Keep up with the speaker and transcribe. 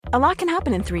A lot can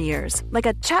happen in 3 years, like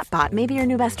a chatbot may be your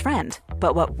new best friend.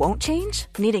 But what won't change?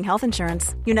 Needing health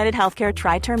insurance. United Healthcare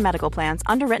Tri-Term Medical Plans,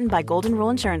 underwritten by Golden Rule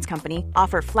Insurance Company,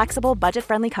 offer flexible,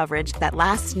 budget-friendly coverage that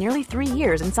lasts nearly 3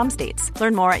 years in some states.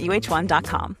 Learn more at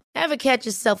uh1.com. Ever catch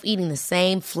yourself eating the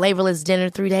same flavorless dinner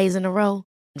 3 days in a row?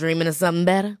 Dreaming of something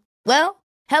better? Well,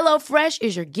 HelloFresh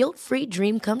is your guilt-free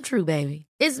dream come true, baby.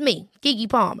 It's me, Keke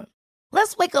Palmer.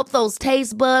 Let's wake up those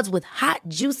taste buds with hot,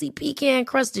 juicy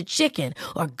pecan-crusted chicken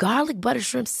or garlic butter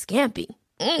shrimp scampi.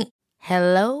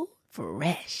 Hello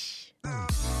Fresh.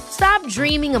 Stop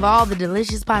dreaming of all the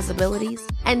delicious possibilities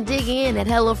and dig in at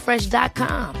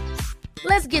HelloFresh.com.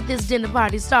 Let's get this dinner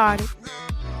party started.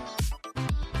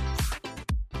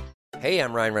 Hey,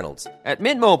 I'm Ryan Reynolds. At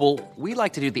Mint Mobile, we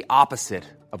like to do the opposite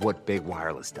of what Big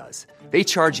Wireless does. They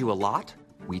charge you a lot.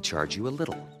 We charge you a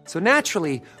little. So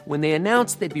naturally, when they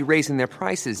announced they'd be raising their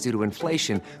prices due to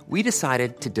inflation, we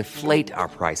decided to deflate our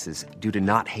prices due to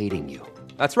not hating you.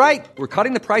 That's right. We're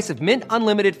cutting the price of Mint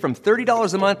Unlimited from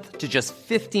 $30 a month to just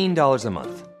 $15 a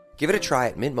month. Give it a try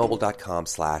at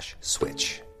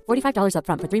mintmobile.com/switch. $45 up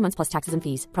front for 3 months plus taxes and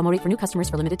fees. Promo rate for new customers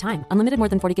for limited time. Unlimited more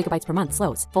than 40 gigabytes per month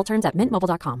slows. Full terms at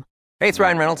mintmobile.com. Hey, it's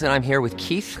Ryan Reynolds, and I'm here with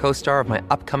Keith, co-star of my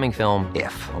upcoming film,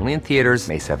 If, only in theaters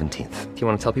May 17th. Do you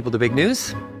want to tell people the big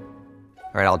news?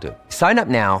 All right, I'll do it. Sign up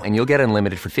now and you'll get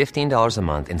unlimited for $15 a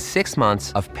month and 6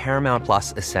 months of Paramount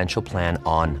Plus Essential Plan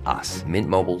on us.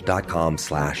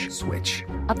 mintmobile.com/switch.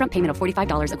 Upfront payment of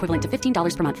 $45 equivalent to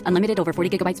 $15 per month. Unlimited over 40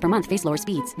 gigabytes per month. Face lower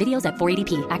speeds. Videos at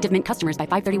 480p. Active Mint customers by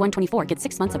 531.24 get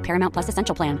 6 months of Paramount Plus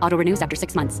Essential Plan. Auto renews after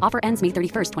 6 months. Offer ends May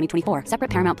 31st, 2024. Separate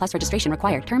Paramount Plus registration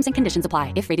required. Terms and conditions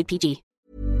apply if rated PG.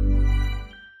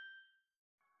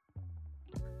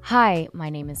 Hi, my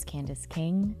name is Candace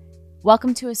King.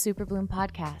 Welcome to a Super Bloom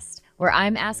podcast, where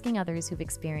I'm asking others who've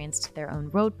experienced their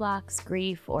own roadblocks,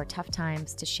 grief, or tough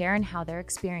times to share in how their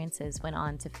experiences went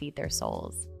on to feed their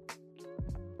souls.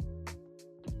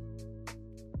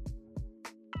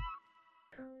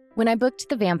 When I booked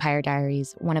The Vampire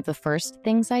Diaries, one of the first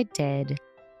things I did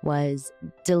was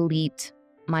delete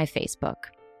my Facebook.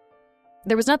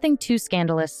 There was nothing too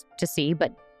scandalous to see,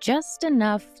 but just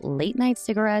enough late-night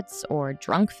cigarettes or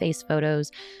drunk face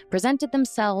photos presented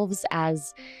themselves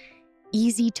as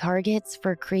easy targets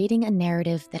for creating a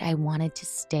narrative that I wanted to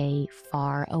stay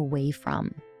far away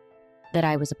from, that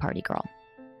I was a party girl.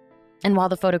 And while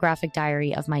the photographic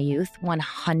diary of my youth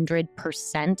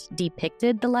 100%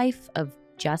 depicted the life of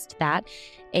just that,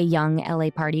 a young LA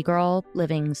party girl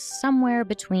living somewhere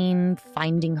between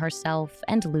finding herself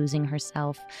and losing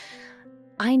herself,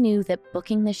 I knew that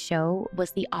booking the show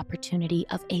was the opportunity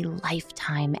of a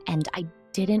lifetime, and I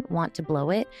didn't want to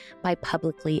blow it by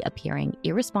publicly appearing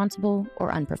irresponsible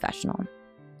or unprofessional.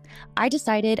 I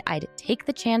decided I'd take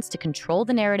the chance to control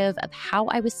the narrative of how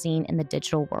I was seen in the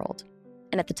digital world.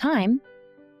 And at the time,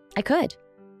 I could.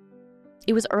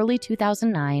 It was early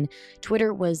 2009.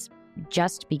 Twitter was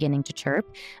just beginning to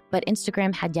chirp, but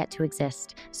Instagram had yet to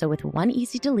exist. So with one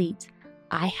easy delete,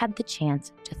 I had the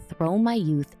chance to throw my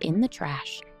youth in the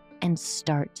trash and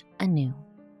start anew.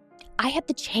 I had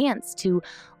the chance to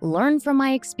learn from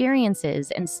my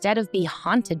experiences instead of be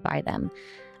haunted by them.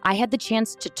 I had the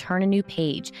chance to turn a new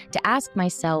page, to ask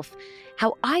myself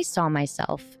how I saw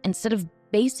myself instead of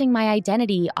basing my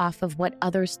identity off of what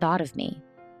others thought of me.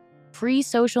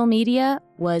 Pre-social media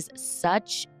was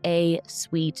such a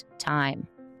sweet time.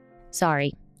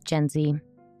 Sorry, Gen Z.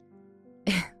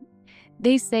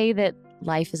 They say that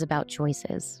life is about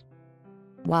choices.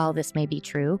 While this may be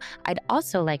true, I'd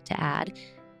also like to add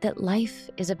that life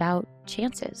is about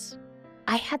chances.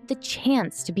 I had the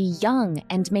chance to be young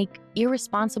and make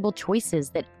irresponsible choices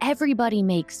that everybody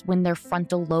makes when their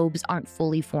frontal lobes aren't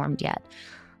fully formed yet.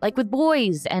 Like with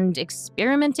boys and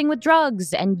experimenting with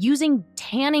drugs and using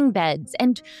tanning beds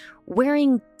and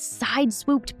wearing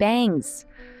side-swooped bangs.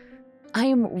 I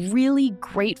am really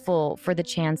grateful for the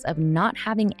chance of not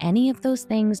having any of those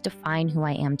things define who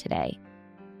I am today.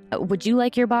 Would you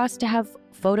like your boss to have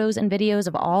photos and videos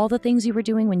of all the things you were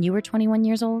doing when you were 21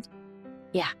 years old?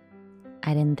 Yeah,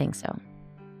 I didn't think so.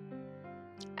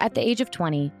 At the age of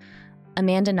 20,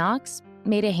 Amanda Knox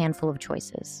made a handful of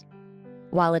choices.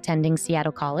 While attending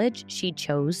Seattle College, she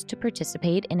chose to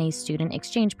participate in a student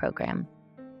exchange program.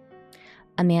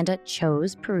 Amanda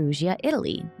chose Perugia,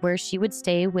 Italy, where she would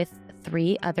stay with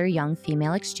 3 other young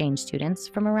female exchange students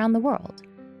from around the world.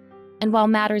 And while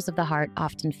matters of the heart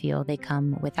often feel they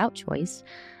come without choice,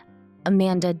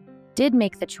 Amanda did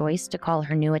make the choice to call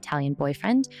her new Italian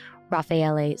boyfriend,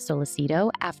 Raffaele Solicito,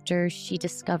 after she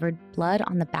discovered blood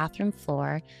on the bathroom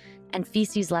floor and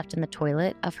feces left in the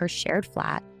toilet of her shared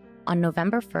flat on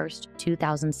November 1st,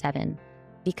 2007,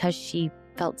 because she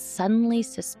felt suddenly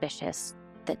suspicious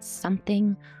that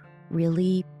something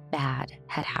really bad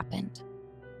had happened.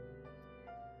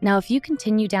 Now, if you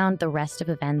continue down the rest of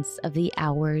events of the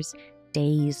hours,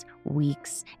 days,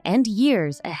 weeks, and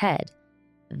years ahead,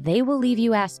 they will leave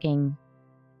you asking,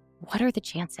 what are the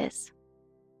chances?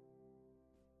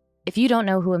 If you don't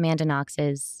know who Amanda Knox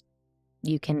is,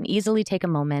 you can easily take a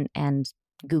moment and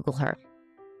Google her.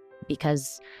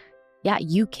 Because,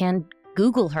 you can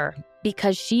Google her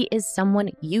because she is someone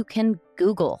you can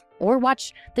Google, or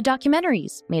watch the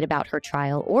documentaries made about her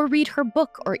trial, or read her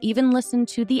book, or even listen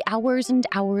to the hours and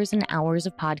hours and hours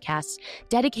of podcasts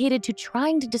dedicated to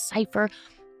trying to decipher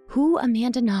who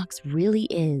Amanda Knox really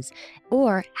is,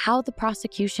 or how the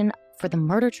prosecution for the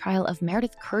murder trial of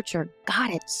Meredith Kercher got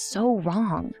it so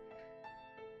wrong.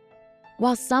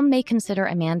 While some may consider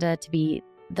Amanda to be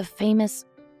the famous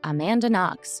Amanda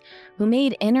Knox, who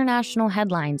made international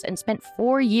headlines and spent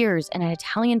 4 years in an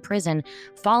Italian prison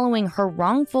following her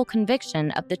wrongful conviction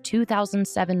of the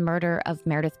 2007 murder of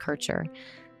Meredith Kercher,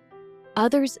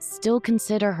 others still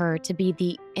consider her to be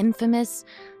the infamous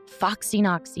Foxy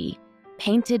Knoxy,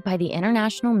 painted by the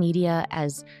international media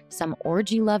as some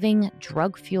orgy-loving,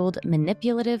 drug-fueled,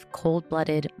 manipulative,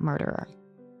 cold-blooded murderer.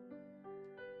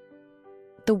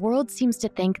 The world seems to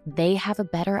think they have a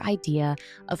better idea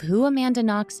of who Amanda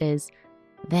Knox is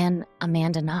than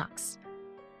Amanda Knox.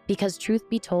 Because truth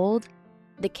be told,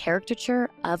 the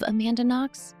caricature of Amanda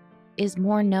Knox is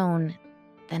more known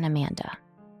than Amanda.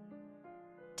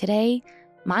 Today,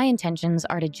 my intentions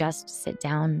are to just sit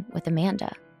down with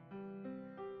Amanda.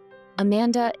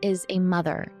 Amanda is a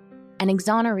mother, an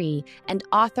exoneree, and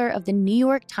author of the New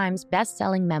York Times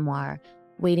best-selling memoir,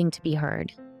 Waiting to be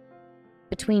Heard.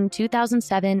 Between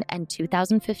 2007 and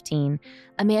 2015,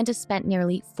 Amanda spent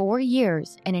nearly 4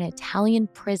 years in an Italian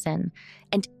prison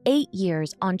and 8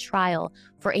 years on trial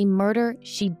for a murder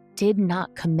she did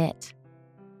not commit.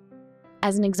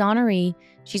 As an exoneree,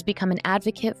 she's become an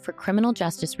advocate for criminal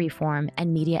justice reform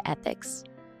and media ethics.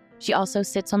 She also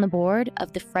sits on the board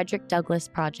of the Frederick Douglass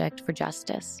Project for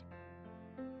Justice.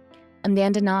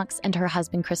 Amanda Knox and her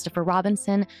husband Christopher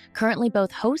Robinson currently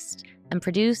both host and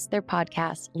produce their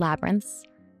podcast, Labyrinths,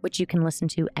 which you can listen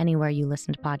to anywhere you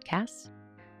listen to podcasts.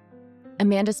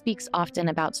 Amanda speaks often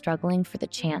about struggling for the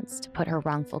chance to put her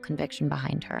wrongful conviction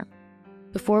behind her.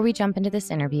 Before we jump into this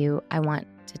interview, I want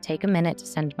to take a minute to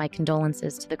send my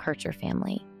condolences to the Kercher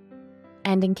family.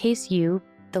 And in case you,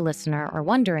 the listener, are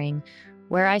wondering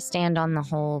where I stand on the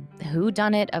whole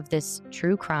whodunit of this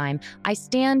true crime, I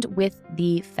stand with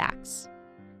the facts.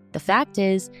 The fact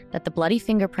is that the bloody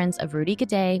fingerprints of Rudy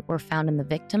Guede were found in the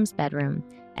victim's bedroom,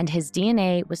 and his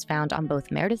DNA was found on both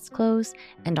Meredith's clothes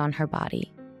and on her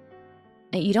body.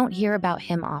 Now, you don't hear about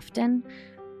him often,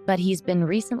 but he's been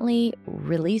recently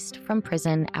released from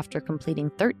prison after completing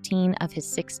 13 of his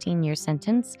 16-year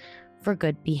sentence for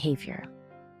good behavior.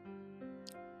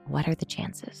 What are the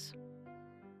chances?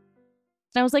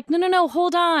 And I was like, no,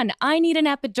 hold on. I need an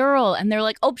epidural. And they're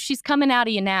like, oh, she's coming out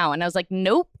of you now. And I was like,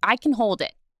 nope, I can hold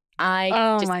it.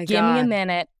 Give me a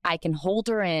minute. I can hold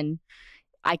her in.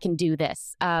 I can do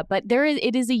this. But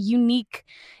it is a unique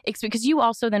experience because you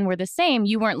also then were the same.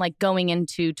 You weren't like going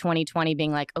into 2020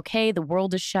 being like, okay, the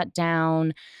world is shut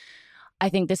down. I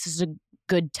think this is a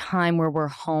good time where we're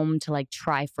home to like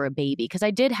try for a baby. Because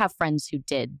I did have friends who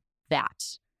did that.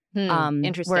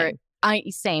 Interesting.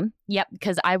 Same. Yep.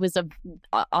 Because I was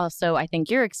also, I think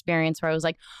your experience where I was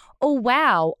like, oh,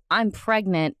 wow, I'm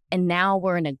pregnant and now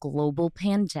we're in a global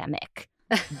pandemic.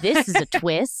 This is a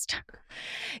twist.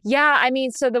 Yeah. I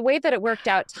mean, so the way that it worked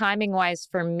out timing wise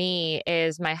for me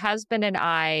is my husband and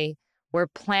I were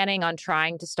planning on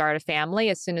trying to start a family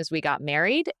as soon as we got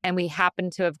married. And we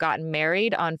happened to have gotten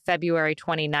married on February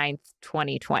 29th,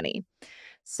 2020.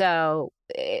 So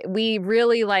we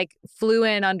really like flew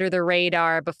in under the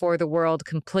radar before the world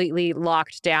completely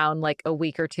locked down like a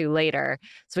week or two later.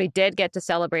 So we did get to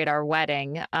celebrate our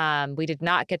wedding. We did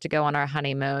not get to go on our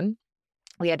honeymoon.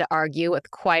 We had to argue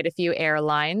with quite a few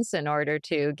airlines in order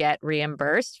to get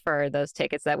reimbursed for those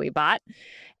tickets that we bought.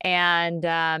 And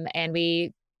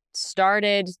we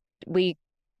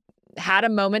had a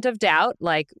moment of doubt,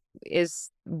 like,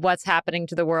 is what's happening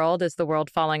to the world? Is the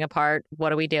world falling apart?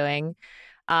 What are we doing?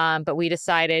 But we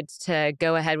decided to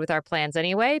go ahead with our plans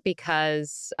anyway,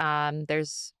 because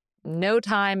there's no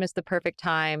time is the perfect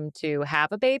time to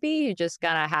have a baby. You're just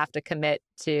going to have to commit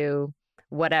to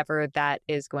whatever that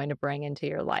is going to bring into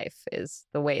your life is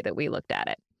the way that we looked at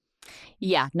it.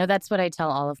 Yeah, no, that's what I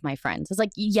tell all of my friends. It's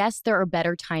like, yes, there are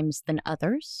better times than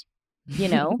others, you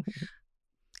know,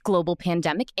 global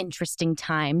pandemic, interesting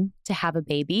time to have a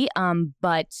baby.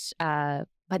 But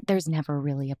But there's never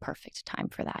really a perfect time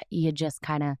for that. You just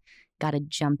kind of got to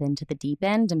jump into the deep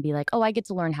end and be like, oh, I get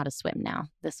to learn how to swim now.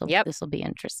 This'll be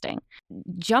interesting.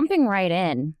 Jumping right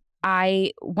in,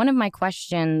 one of my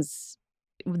questions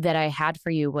that I had for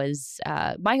you was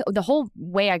the whole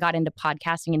way I got into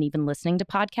podcasting and even listening to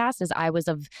podcasts is I was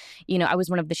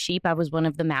one of the sheep. I was one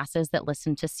of the masses that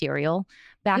listened to Serial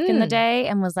back in the day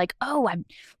and was like,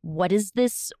 what is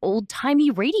this old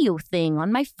timey radio thing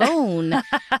on my phone?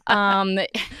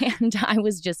 And I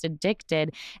was just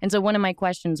addicted. And so one of my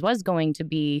questions was going to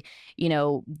be,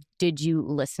 did you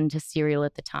listen to Serial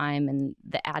at the time and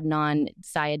the Adnan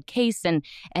Syed case? And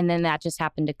then that just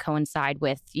happened to coincide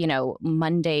with,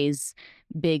 Monday's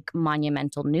big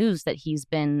monumental news that he's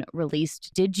been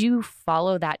released. Did you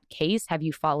follow that case? Have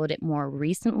you followed it more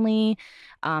recently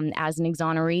as an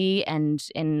exoneree and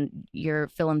in your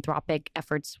philanthropic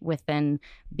efforts within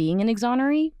being an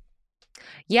exoneree?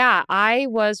 Yeah, I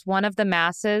was one of the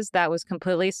masses that was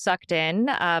completely sucked in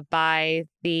by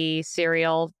the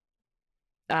Serial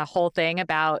whole thing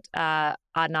about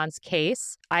Adnan's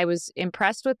case. I was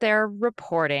impressed with their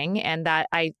reporting, and that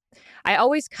I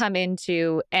always come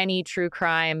into any true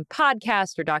crime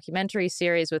podcast or documentary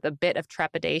series with a bit of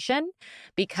trepidation,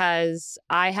 because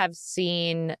I have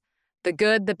seen the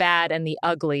good, the bad, and the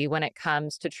ugly when it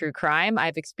comes to true crime.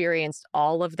 I've experienced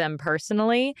all of them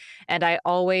personally, and I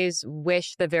always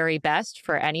wish the very best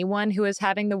for anyone who is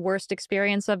having the worst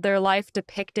experience of their life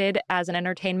depicted as an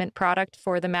entertainment product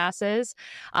for the masses.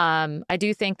 I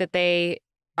do think that they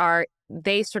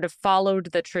sort of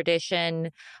followed the tradition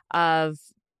of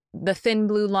the thin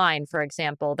blue line, for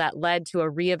example, that led to a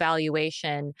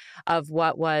reevaluation of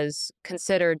what was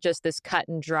considered just this cut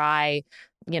and dry,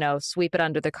 sweep it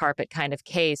under the carpet kind of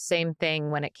case. Same thing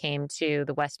when it came to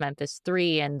the West Memphis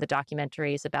 3 and the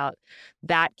documentaries about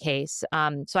that case.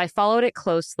 So I followed it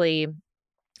closely.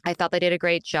 I thought they did a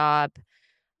great job.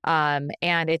 And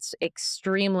it's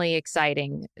extremely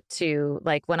exciting to,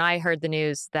 when I heard the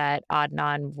news that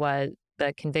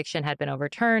the conviction had been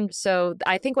overturned. So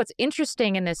I think what's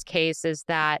interesting in this case is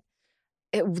that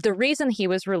the reason he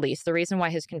was released, the reason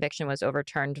why his conviction was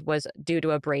overturned, was due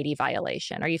to a Brady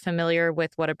violation. Are you familiar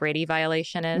with what a Brady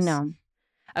violation is? No.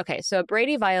 Okay, so a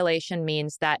Brady violation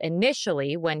means that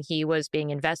initially, when he was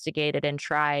being investigated and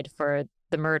tried for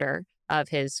the murder of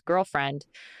his girlfriend,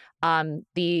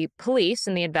 the police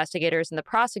and the investigators and the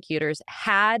prosecutors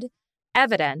had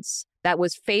evidence that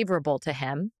was favorable to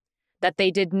him that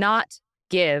they did not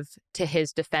give to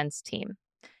his defense team.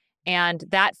 And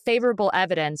that favorable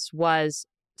evidence was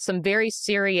some very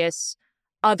serious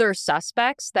other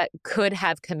suspects that could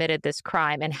have committed this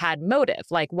crime and had motive.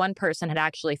 Like, one person had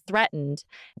actually threatened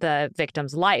the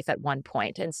victim's life at one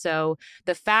point. And so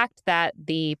the fact that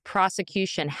the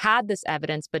prosecution had this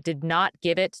evidence but did not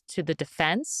give it to the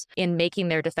defense in making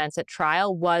their defense at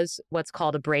trial was what's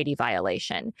called a Brady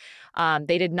violation.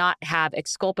 They did not have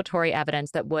exculpatory evidence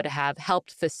that would have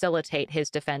helped facilitate his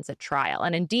defense at trial.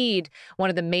 And indeed, one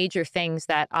of the major things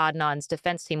that Adnan's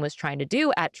defense team was trying to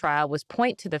do at trial was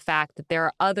point to the fact that there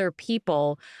are other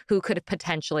people who could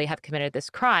potentially have committed this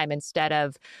crime, instead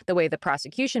of the way the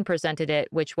prosecution presented it,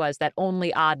 which was that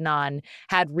only Adnan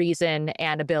had reason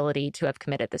and ability to have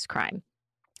committed this crime.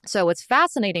 So what's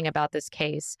fascinating about this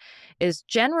case is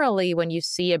generally when you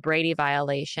see a Brady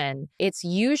violation, it's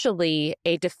usually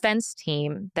a defense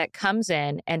team that comes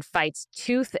in and fights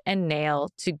tooth and nail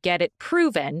to get it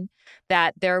proven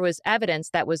that there was evidence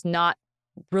that was not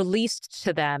released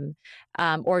to them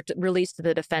or released to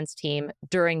the defense team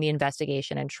during the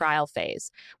investigation and trial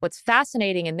phase. What's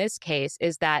fascinating in this case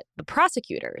is that the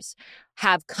prosecutors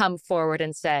have come forward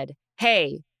and said,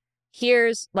 hey,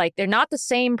 here's they're not the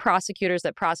same prosecutors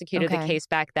that prosecuted the case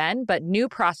back then, but new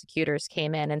prosecutors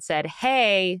came in and said,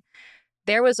 hey,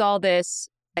 there was all this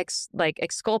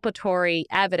exculpatory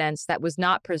evidence that was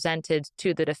not presented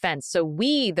to the defense. So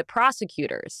we, the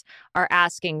prosecutors, are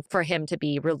asking for him to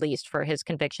be released, for his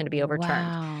conviction to be overturned.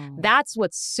 Wow. That's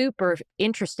what's super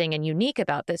interesting and unique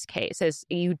about this case, is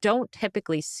you don't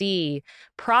typically see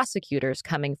prosecutors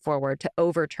coming forward to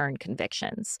overturn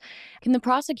convictions. Can the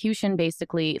prosecution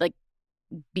basically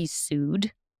be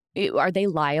sued? Are they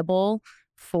liable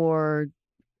for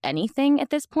anything at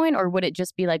this point, or would it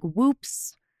just be like,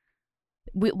 whoops,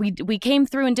 we came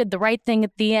through and did the right thing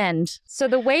at the end? So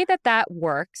the way that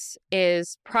works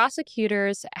is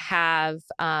prosecutors have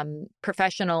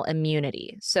professional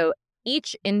immunity. So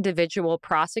each individual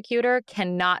prosecutor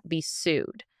cannot be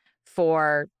sued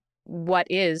for what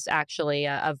is actually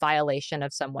a violation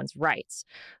of someone's rights.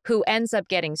 Who ends up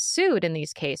getting sued in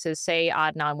these cases, say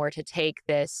Adnan were to take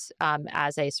this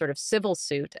as a sort of civil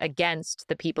suit against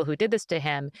the people who did this to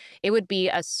him, it would be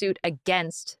a suit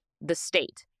against the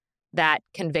state that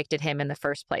convicted him in the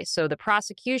first place. So the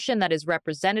prosecution that is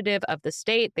representative of the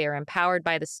state, they are empowered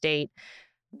by the state.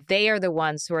 They are the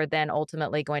ones who are then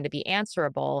ultimately going to be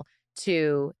answerable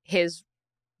to his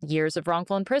years of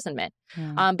wrongful imprisonment.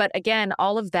 But again,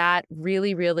 all of that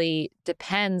really, really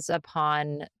depends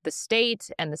upon the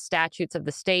state and the statutes of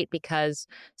the state, because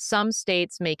some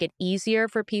states make it easier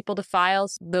for people to file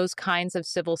those kinds of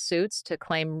civil suits to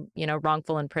claim,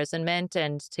 wrongful imprisonment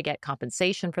and to get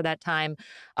compensation for that time.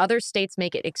 Other states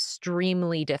make it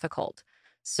extremely difficult.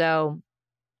 So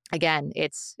again,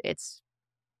 it's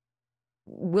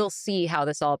we'll see how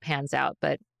this all pans out,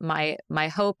 but my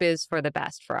hope is for the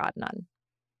best for Adnan.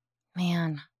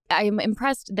 Man, I'm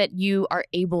impressed that you are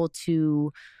able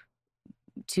to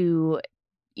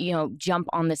jump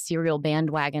on the serial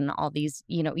bandwagon all these,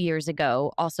 years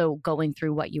ago, also going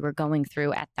through what you were going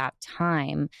through at that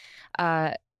time.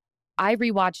 I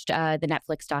rewatched the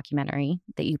Netflix documentary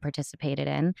that you participated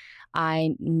in.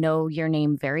 I know your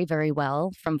name very, very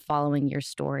well from following your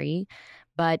story.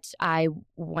 But I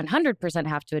 100%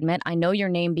 have to admit, I know your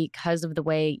name because of the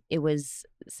way it was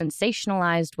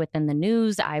sensationalized within the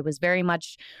news. I was very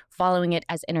much following it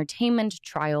as entertainment,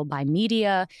 trial by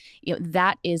media.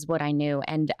 That is what I knew.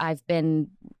 And I've been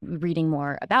reading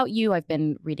more about you. I've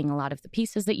been reading a lot of the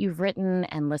pieces that you've written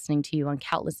and listening to you on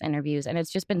countless interviews. And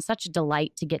it's just been such a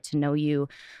delight to get to know you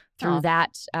through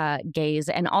that gaze.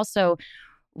 And also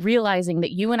realizing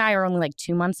that you and I are only like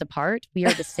 2 months apart. We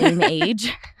are the same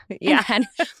age. Yeah. And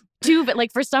but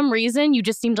like for some reason, you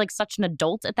just seemed like such an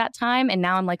adult at that time. And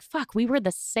now I'm like, fuck, we were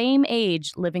the same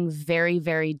age living very,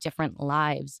 very different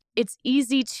lives. It's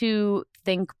easy to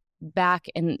think back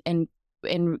and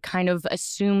kind of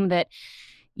assume that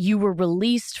you were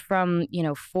released from,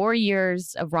 4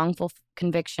 years of wrongful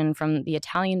conviction from the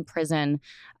Italian prison.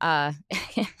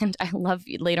 And I love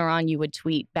later on you would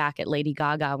tweet back at Lady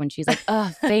Gaga when she's like,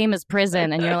 oh, fame is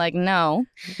prison. And you're like, no,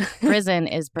 prison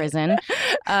is prison.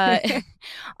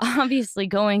 Obviously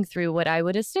going through what I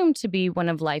would assume to be one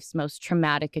of life's most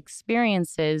traumatic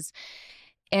experiences.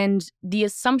 And the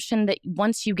assumption that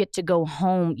once you get to go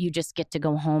home, you just get to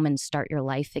go home and start your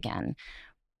life again.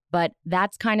 But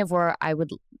that's kind of where I would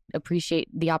appreciate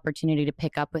the opportunity to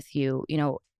pick up with you.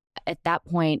 At that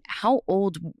point, how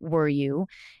old were you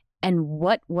and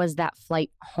what was that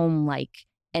flight home like?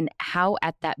 And how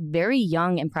at that very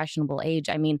young, impressionable age,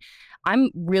 I mean,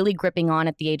 I'm really gripping on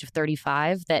at the age of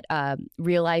 35 that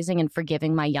realizing and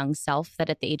forgiving my young self that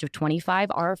at the age of 25,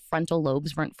 our frontal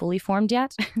lobes weren't fully formed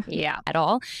yet. Yeah. At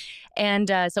all. And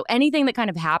so anything that kind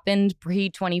of happened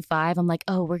pre-25, I'm like,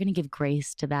 oh, we're going to give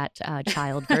grace to that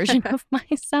child version of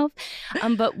myself.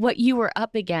 But what you were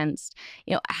up against,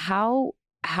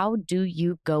 how do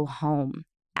you go home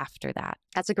after that?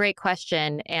 That's a great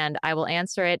question, and I will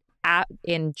answer it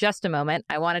in just a moment.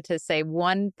 I wanted to say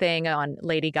one thing on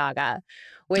Lady Gaga,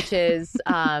 which is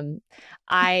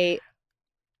I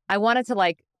wanted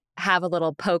to have a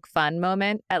little poke fun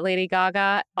moment at Lady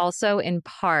Gaga, also in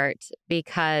part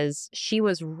because she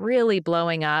was really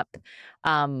blowing up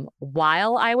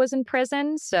while I was in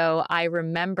prison. So I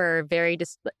remember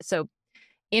so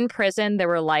in prison there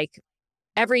were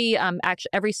every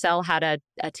cell had a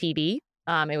TV.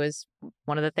 It was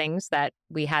one of the things that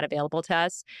we had available to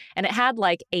us. And it had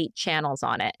 8 channels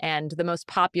on it. And the most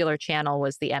popular channel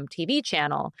was the MTV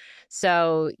channel.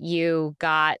 So you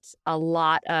got a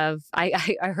lot of, I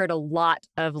heard a lot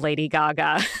of Lady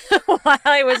Gaga while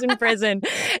I was in prison.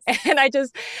 And I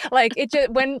just,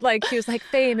 when she was like,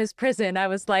 fame is prison, I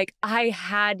was like, I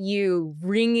had you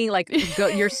ringing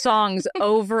your songs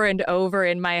over and over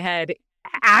in my head.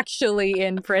 Actually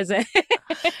in prison.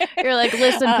 You're like,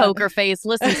 listen, poker face,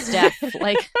 listen, Steph.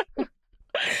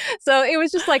 So it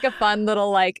was just a fun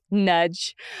little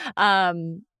nudge. Yeah,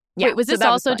 wait, was this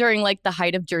also during the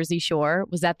height of Jersey Shore?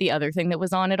 Was that the other thing that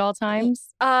was on at all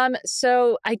times?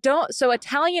 So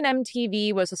Italian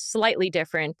MTV was slightly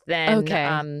different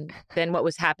than what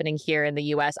was happening here in the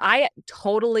US. I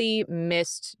totally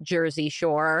missed Jersey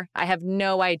Shore. I have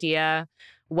no idea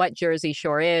what Jersey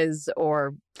Shore is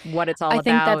or what it's all about. I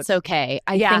think that's okay.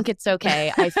 I think it's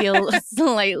okay. I feel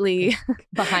slightly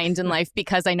behind in life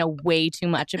because I know way too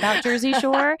much about Jersey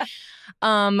Shore.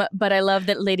 But I love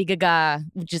that Lady Gaga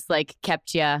just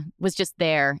was just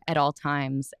there at all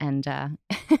times. And I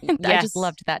just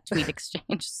loved that tweet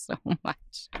exchange so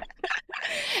much.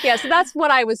 Yeah, so that's what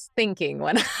I was thinking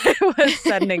when I was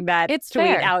sending that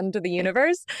tweet out into the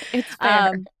universe. It's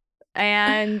fair.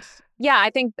 And yeah, I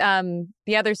think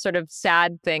the other sort of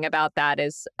sad thing about that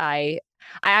is I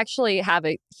actually have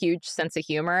a huge sense of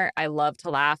humor. I love to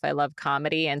laugh. I love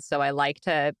comedy. And so I like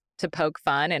to poke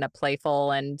fun in a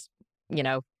playful and, you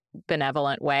know,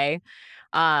 benevolent way.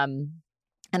 Um,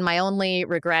 and my only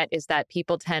regret is that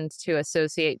people tend to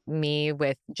associate me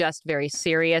with just very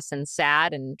serious and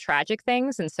sad and tragic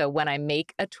things. And so when I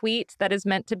make a tweet that is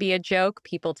meant to be a joke,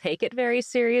 people take it very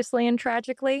seriously and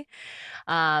tragically.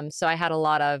 So I had a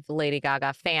lot of Lady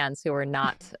Gaga fans who were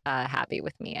not happy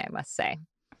with me, I must say.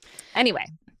 Anyway.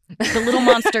 The little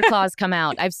monster claws come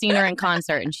out. I've seen her in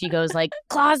concert and she goes like,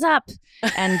 claws up.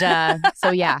 And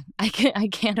so, yeah, I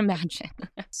can't imagine.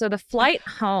 So the flight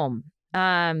home.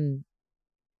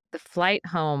 The flight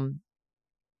home.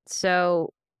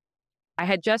 So I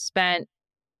had just spent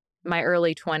my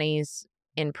early 20s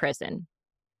in prison.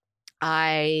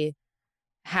 I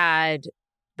had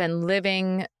been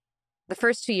living the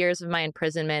first 2 years of my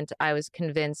imprisonment. I was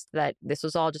convinced that this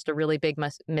was all just a really big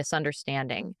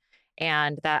misunderstanding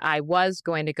and that I was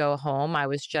going to go home. I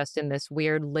was just in this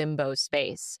weird limbo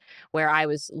space where I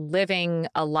was living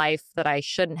a life that I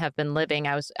shouldn't have been living.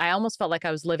 I almost felt like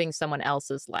I was living someone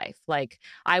else's life. Like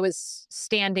I was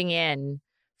standing in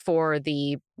for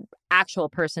the actual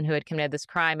person who had committed this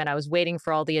crime. And I was waiting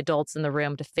for all the adults in the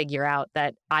room to figure out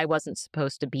that I wasn't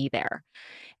supposed to be there.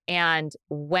 And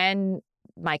when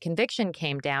my conviction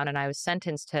came down and I was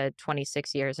sentenced to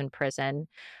 26 years in prison,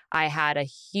 I had a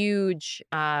huge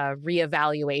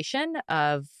reevaluation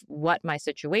of what my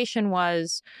situation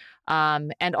was.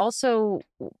 And also,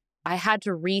 I had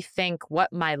to rethink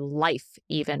what my life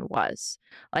even was.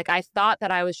 Like, I thought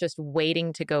that I was just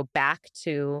waiting to go back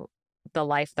to the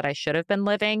life that I should have been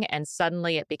living. And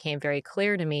suddenly it became very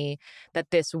clear to me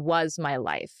that this was my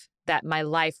life, that my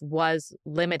life was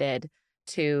limited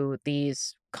to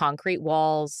these concrete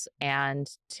walls and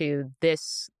to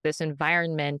this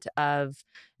environment of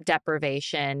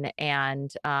deprivation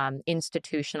and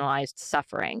institutionalized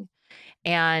suffering.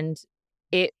 And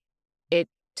it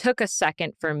took a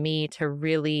second for me to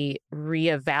really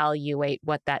reevaluate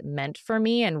what that meant for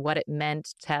me and what it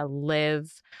meant to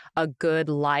live a good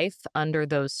life under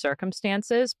those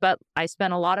circumstances. But I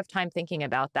spent a lot of time thinking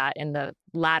about that in the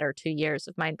latter 2 years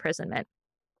of my imprisonment.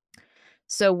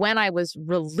 So when I was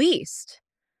released,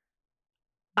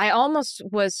 I almost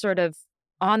was sort of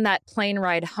on that plane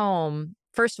ride home.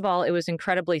 First of all, it was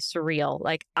incredibly surreal.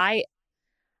 Like I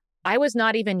was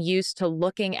not even used to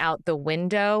looking out the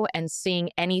window and seeing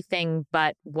anything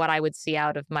but what I would see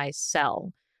out of my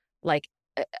cell. Like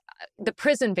the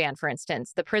prison van, for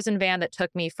instance, the prison van that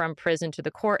took me from prison to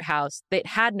the courthouse, it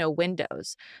had no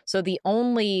windows. So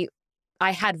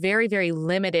I had very, very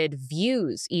limited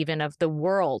views even of the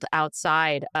world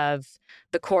outside of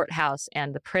the courthouse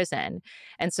and the prison.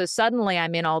 And so suddenly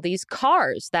I'm in all these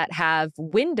cars that have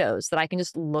windows that I can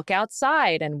just look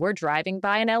outside, and we're driving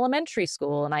by an elementary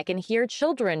school and I can hear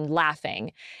children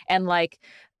laughing. And like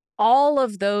all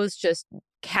of those just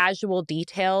casual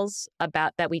details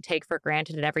about that we take for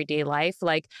granted in everyday life,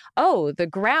 like, oh, the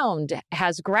ground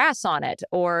has grass on it,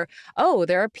 or, oh,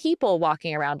 there are people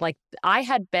walking around. Like I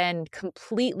had been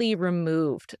completely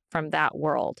removed from that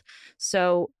world.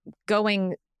 So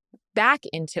going back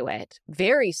into it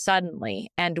very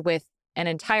suddenly and with an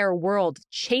entire world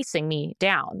chasing me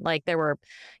down. Like there were,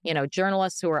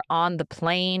 journalists who were on the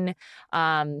plane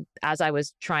as I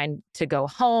was trying to go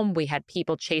home. We had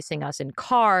people chasing us in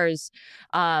cars.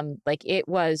 Like it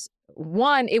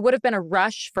would have been a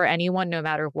rush for anyone no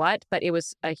matter what, but it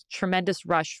was a tremendous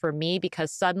rush for me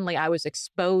because suddenly I was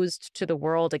exposed to the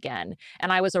world again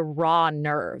and I was a raw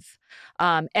nerve.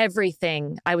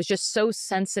 Everything, I was just so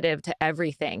sensitive to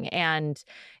everything. And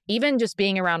even just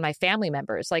being around my family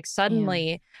members, like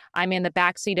suddenly I'm in the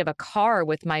backseat of a car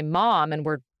with my mom and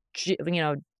we're,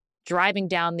 driving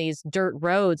down these dirt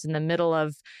roads in the middle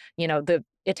of, the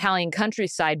Italian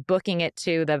countryside, booking it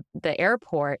to the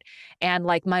airport. And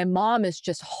like my mom is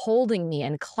just holding me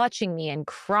and clutching me and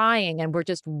crying, and we're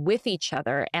just with each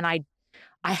other. And I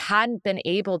hadn't been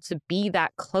able to be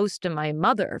that close to my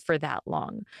mother for that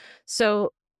long.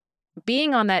 So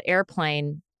being on that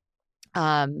airplane,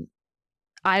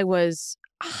 I was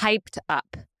hyped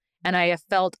up and I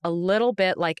felt a little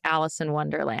bit like Alice in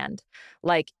Wonderland.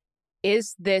 Like,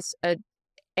 is this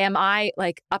am I,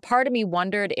 like, a part of me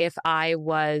wondered if I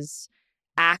was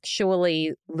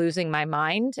actually losing my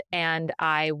mind and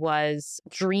I was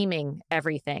dreaming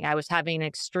everything. I was having an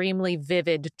extremely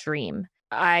vivid dream.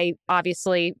 I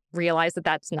obviously realized that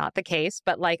that's not the case,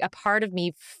 but like a part of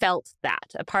me felt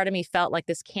that. A part of me felt like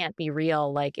this can't be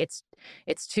real. Like it's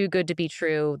too good to be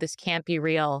true. This can't be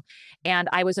real. And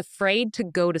I was afraid to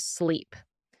go to sleep.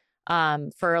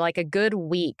 For like a good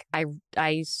week. I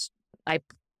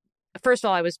first of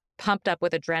all, I was pumped up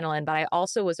with adrenaline, but I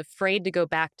also was afraid to go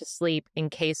back to sleep in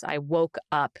case I woke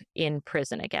up in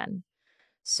prison again.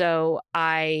 So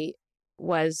I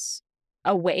was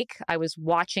awake. I was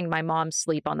watching my mom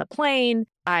sleep on the plane.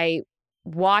 I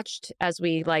watched as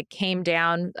we like came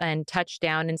down and touched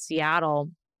down in Seattle,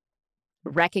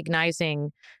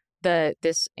 recognizing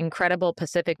this incredible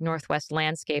Pacific Northwest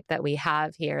landscape that we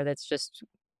have here that's just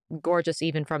gorgeous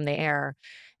even from the air,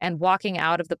 and walking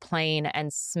out of the plane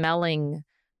and smelling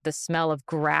the smell of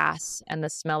grass and the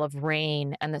smell of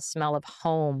rain and the smell of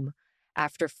home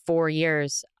after 4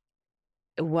 years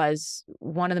was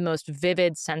one of the most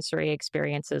vivid sensory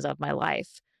experiences of my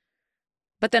life.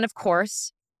 But then, of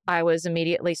course, I was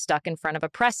immediately stuck in front of a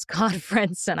press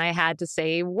conference and I had to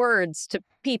say words to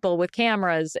people with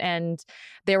cameras. And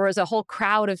there was a whole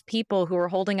crowd of people who were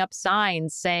holding up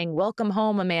signs saying, "Welcome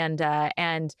home, Amanda."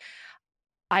 And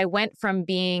I went from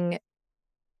being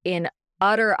in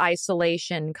utter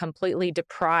isolation, completely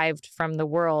deprived from the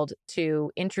world,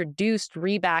 to introduced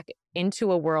back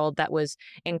into a world that was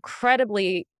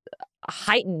incredibly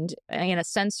heightened in a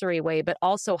sensory way, but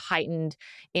also heightened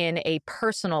in a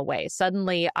personal way.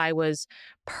 Suddenly, I was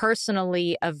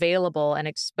personally available and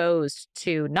exposed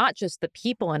to not just the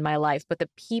people in my life, but the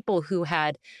people who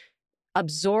had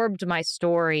absorbed my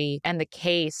story and the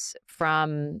case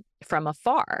from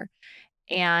afar.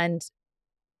 And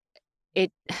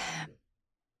a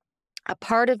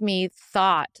part of me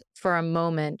thought for a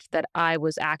moment that I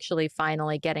was actually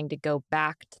finally getting to go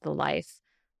back to the life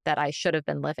that I should have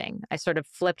been living. I sort of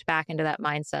flipped back into that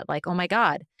mindset like, oh my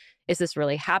God, is this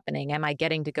really happening? Am I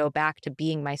getting to go back to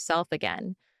being myself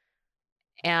again?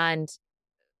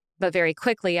 But very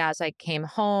quickly, as I came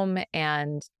home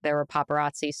and there were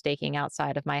paparazzi staking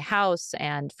outside of my house,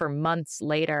 and for months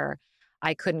later,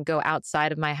 I couldn't go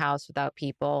outside of my house without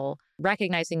people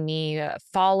recognizing me,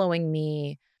 following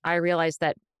me, I realized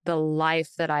that the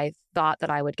life that I thought that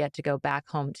I would get to go back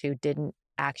home to didn't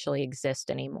actually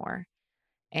exist anymore.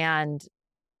 And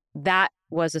that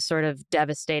was a sort of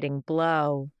devastating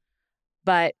blow.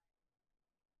 But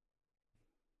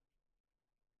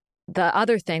the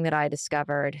other thing that I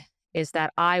discovered is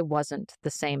that I wasn't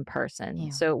the same person. Yeah.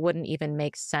 So it wouldn't even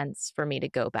make sense for me to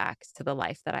go back to the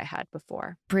life that I had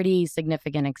before. Pretty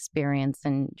significant experience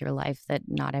in your life that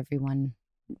not everyone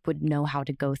would know how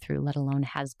to go through, let alone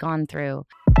has gone through.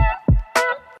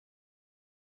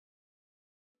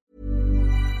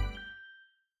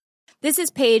 This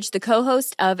is Paige, the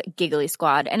co-host of Giggly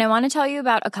Squad, and I want to tell you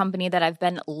about a company that I've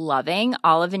been loving,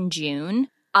 Olive & June.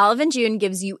 Olive & June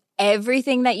gives you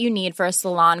everything that you need for a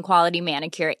salon-quality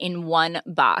manicure in one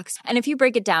box. And if you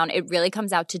break it down, it really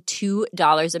comes out to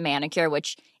 $2 a manicure,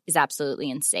 which is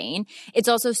absolutely insane. It's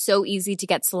also so easy to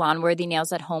get salon-worthy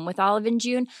nails at home with Olive &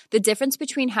 June. The difference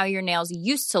between how your nails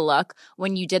used to look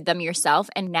when you did them yourself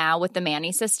and now with the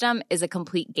Mani system is a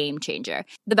complete game changer.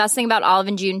 The best thing about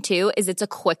Olive & June, too, is it's a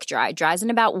quick dry. Dries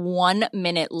in about 1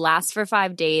 minute, lasts for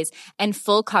 5 days, and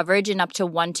full coverage in up to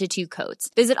 1 to 2 coats.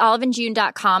 Visit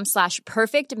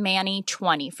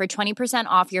oliveandjune.com/perfectmani20 for 20%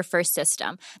 off your first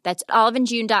system. That's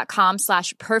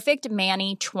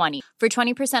oliveandjune.com/perfectmani20 for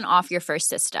 20% off your first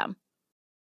system.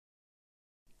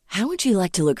 How would you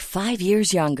like to look 5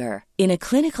 years younger? In a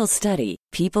clinical study,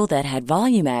 people that had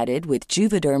volume added with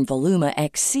Juvederm Voluma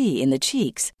XC in the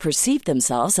cheeks perceived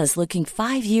themselves as looking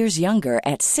 5 years younger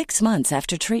at 6 months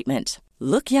after treatment.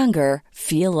 Look younger,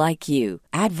 feel like you.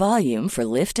 Add volume for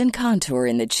lift and contour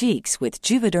in the cheeks with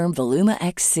Juvederm Voluma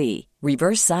XC.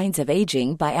 Reverse signs of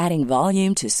aging by adding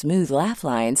volume to smooth laugh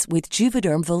lines with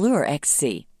Juvederm Volure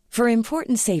XC. For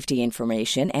important safety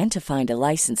information and to find a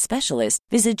licensed specialist,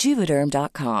 visit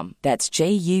Juvederm.com. That's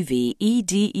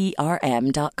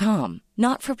JUVEDERM.com.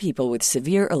 Not for people with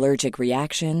severe allergic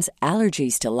reactions,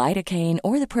 allergies to lidocaine,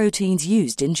 or the proteins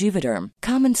used in Juvederm.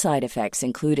 Common side effects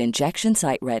include injection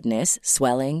site redness,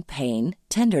 swelling, pain,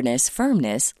 tenderness,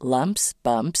 firmness, lumps,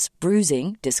 bumps,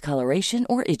 bruising, discoloration,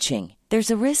 or itching.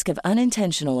 There's a risk of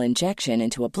unintentional injection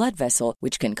into a blood vessel,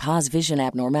 which can cause vision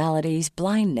abnormalities,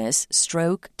 blindness,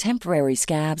 stroke, temporary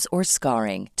scabs, or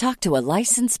scarring. Talk to a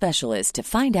licensed specialist to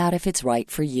find out if it's right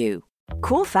for you.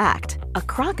 Cool fact, a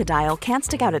crocodile can't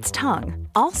stick out its tongue.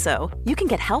 Also, you can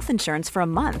get health insurance for a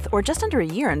month or just under a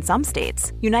year in some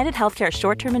states. United Healthcare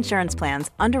short-term insurance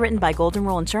plans, underwritten by Golden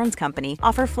Rule Insurance Company,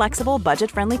 offer flexible,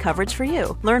 budget-friendly coverage for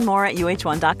you. Learn more at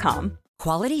uh1.com.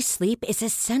 Quality sleep is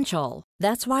essential.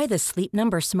 That's why the Sleep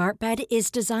Number Smart Bed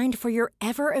is designed for your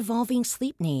ever-evolving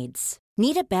sleep needs.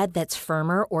 Need a bed that's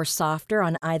firmer or softer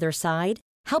on either side?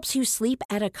 Helps you sleep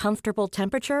at a comfortable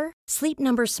temperature? Sleep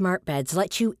Number Smart Beds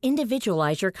let you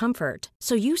individualize your comfort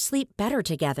so you sleep better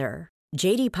together.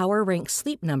 J.D. Power ranks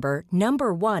Sleep Number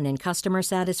number one in customer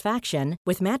satisfaction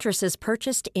with mattresses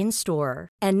purchased in-store.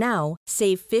 And now,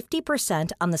 save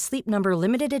 50% on the Sleep Number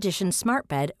Limited Edition Smart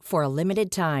Bed for a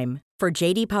limited time. For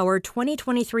J.D. Power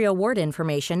 2023 award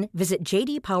information, visit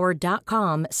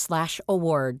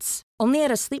jdpower.com/awards. Only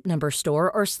at a Sleep Number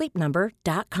store or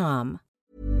sleepnumber.com.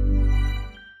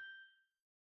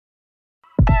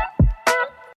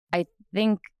 I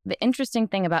think the interesting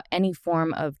thing about any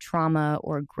form of trauma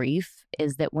or grief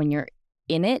is that when you're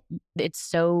in it, it's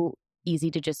so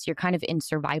easy to just, you're kind of in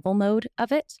survival mode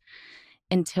of it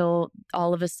until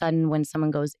all of a sudden when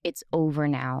someone goes, it's over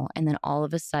now. And then all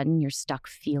of a sudden you're stuck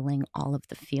feeling all of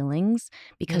the feelings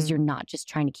because you're not just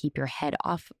trying to keep your head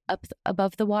up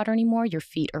above the water anymore. Your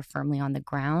feet are firmly on the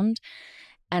ground.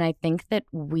 And I think that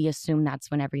we assume that's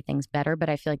when everything's better, but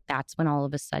I feel like that's when all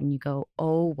of a sudden you go,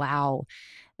 oh, wow,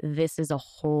 this is I'm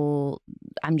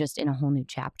just in a whole new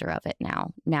chapter of it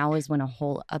now. Now is when a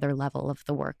whole other level of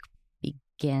the work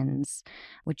begins,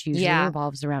 which usually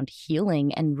revolves around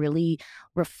healing and really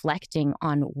reflecting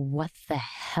on what the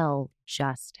hell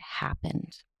just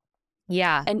happened.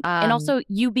 Yeah. And also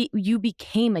you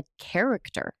became a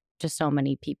character to so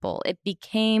many people. It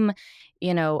became,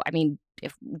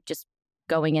 if just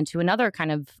going into another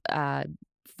kind of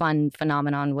fun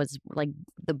phenomenon was like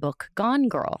the book Gone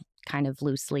Girl, kind of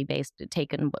loosely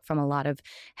taken from a lot of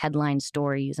headline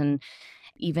stories. And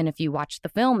even if you watch the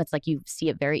film, it's like you see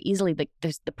it very easily. Like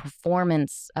there's the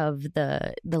performance of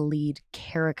the lead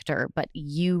character, but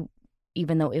you,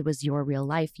 even though it was your real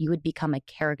life, you would become a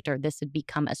character. This would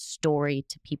become a story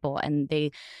to people. And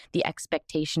the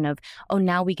expectation of, oh,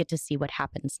 now we get to see what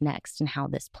happens next and how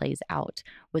this plays out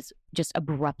was just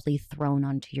abruptly thrown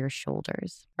onto your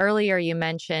shoulders. Earlier, you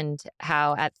mentioned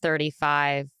how at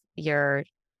 35, you're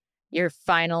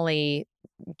finally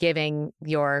giving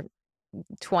your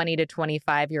 20 to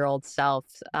 25-year-old self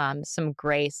some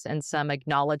grace and some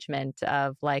acknowledgement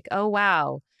of like, oh,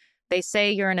 wow. They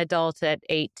say you're an adult at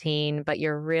 18, but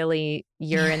you're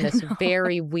in this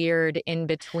very weird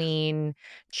in-between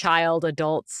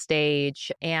child-adult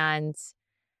stage. And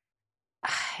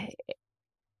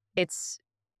it's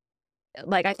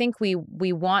like, I think we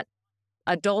want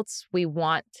adults, we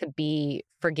want to be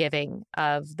forgiving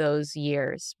of those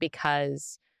years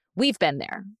because we've been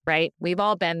there, right? We've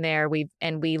all been there. We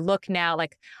look now,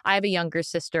 like I have a younger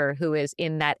sister who is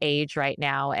in that age right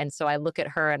now. And so I look at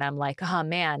her and I'm like, oh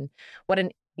man, what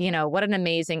an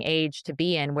amazing age to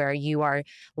be in where you are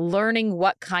learning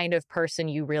what kind of person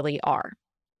you really are.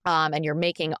 And you're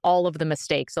making all of the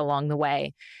mistakes along the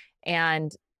way.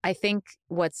 And I think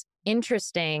what's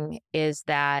interesting is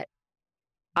that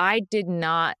I did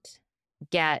not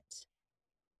get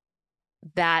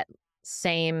that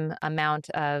same amount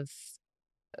of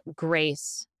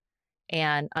grace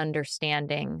and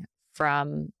understanding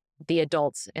from the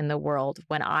adults in the world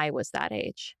when I was that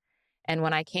age. And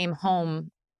when I came home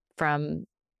from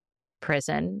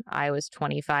prison, I was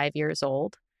 25 years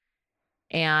old,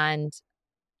 and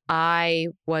I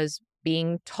was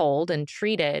being told and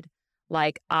treated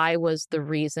like I was the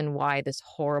reason why this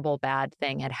horrible, bad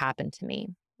thing had happened to me.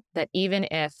 That even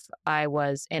if I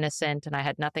was innocent and I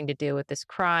had nothing to do with this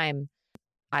crime,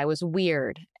 I was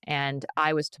weird and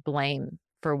I was to blame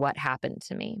for what happened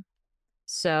to me.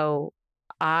 So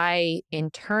I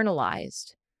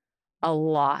internalized a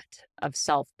lot of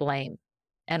self-blame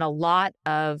and a lot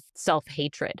of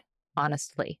self-hatred,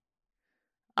 honestly,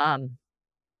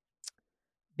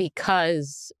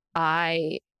 because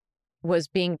I was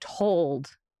being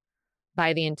told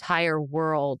by the entire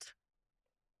world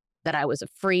that I was a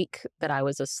freak, that I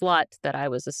was a slut, that I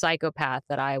was a psychopath,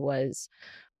 that I was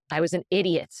an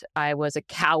idiot, I was a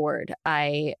coward,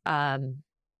 that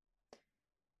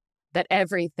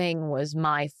everything was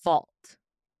my fault,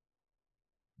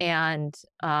 and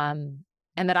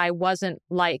that I wasn't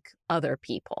like other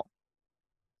people.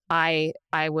 I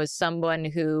was someone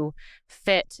who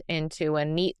fit into a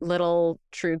neat little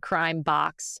true crime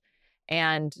box,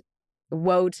 and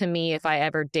woe to me if I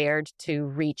ever dared to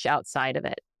reach outside of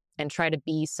it and try to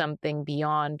be something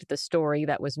beyond the story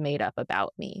that was made up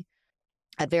about me.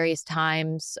 At various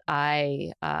times,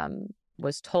 I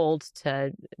was told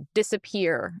to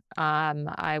disappear.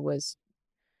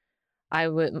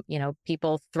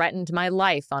 People threatened my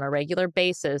life on a regular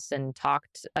basis and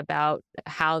talked about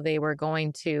how they were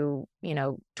going to,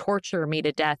 torture me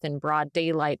to death in broad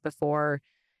daylight before,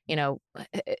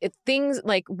 things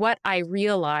like what I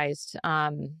realized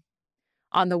on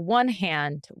the one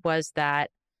hand was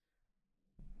that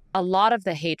a lot of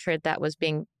the hatred that was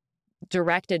being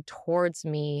directed towards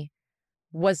me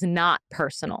was not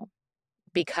personal,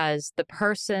 because the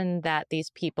person that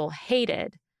these people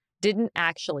hated didn't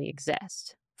actually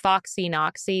exist. Foxy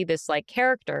Knoxy, this like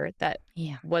character that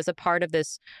was a part of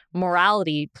this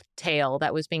morality tale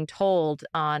that was being told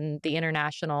on the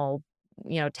international,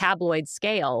 tabloid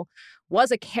scale,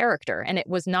 was a character, and it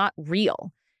was not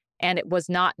real. And it was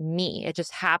not me. It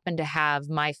just happened to have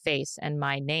my face and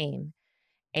my name.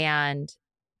 And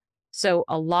so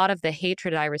a lot of the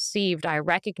hatred I received, I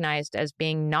recognized as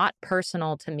being not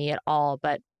personal to me at all,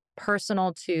 but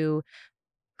personal to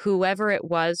whoever it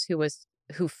was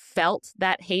who felt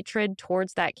that hatred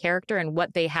towards that character and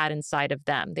what they had inside of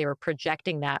them. They were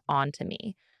projecting that onto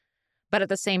me. But at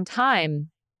the same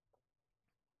time,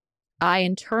 I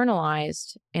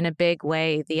internalized in a big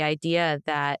way the idea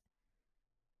that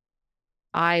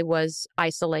I was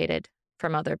isolated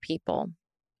from other people,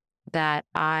 that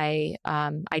I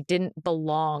didn't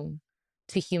belong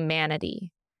to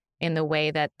humanity in the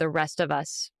way that the rest of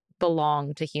us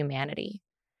belong to humanity.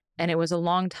 And it was a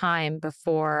long time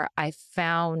before I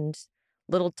found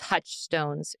little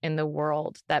touchstones in the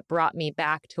world that brought me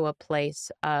back to a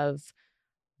place of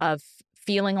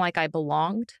feeling like I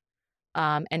belonged,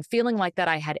 and feeling like that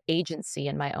I had agency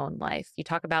in my own life. You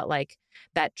talk about like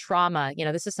that trauma.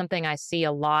 This is something I see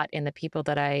a lot in the people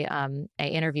that I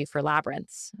interview for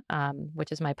Labyrinths,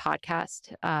 which is my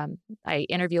podcast. I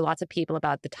interview lots of people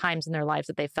about the times in their lives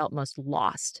that they felt most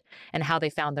lost and how they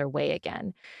found their way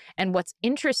again. And what's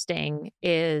interesting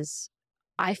is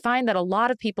I find that a lot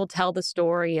of people tell the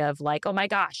story of like, oh my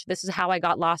gosh, this is how I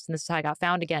got lost and this is how I got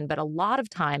found again. But a lot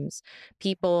of times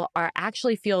people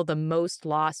actually feel the most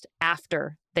lost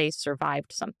after they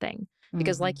survived something.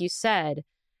 Because like you said,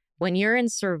 when you're in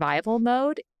survival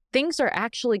mode, things are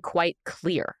actually quite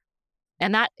clear.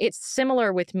 And that it's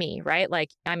similar with me, right?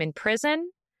 Like I'm in prison,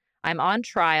 I'm on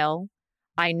trial.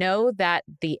 I know that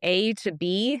the A to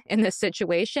B in this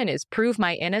situation is prove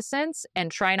my innocence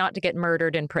and try not to get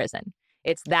murdered in prison.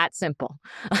 It's that simple.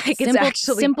 Like simple, it's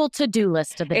actually simple to-do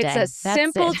list of the day. It's a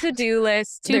simple to-do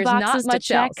list. Two There's boxes not much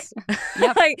to check. else.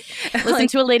 Yep. Listen Like,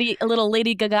 to a little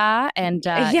Lady Gaga, and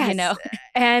yes.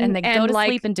 and then go to like,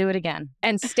 sleep and do it again.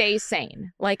 And stay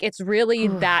sane. Like it's really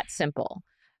that simple.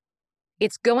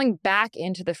 It's going back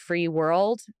into the free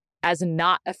world as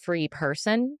not a free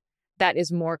person that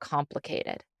is more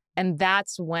complicated. And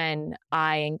that's when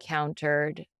I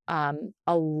encountered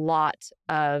a lot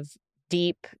of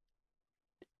deep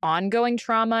ongoing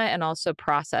trauma and also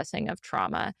processing of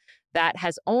trauma that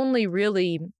has only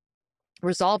really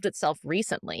resolved itself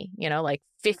recently, like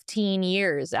 15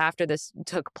 years after this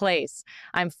took place.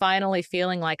 I'm finally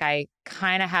feeling like I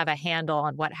kind of have a handle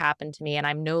on what happened to me, and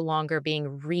I'm no longer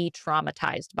being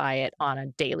re-traumatized by it on a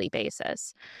daily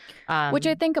basis. Which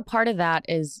I think a part of that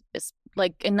is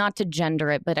like, and not to gender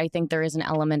it, but I think there is an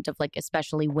element of like,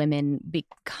 especially women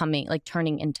becoming like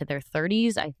turning into their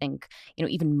 30s. I think,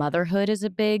 even motherhood is a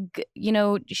big,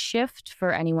 shift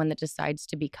for anyone that decides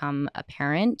to become a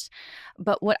parent.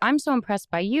 But what I'm so impressed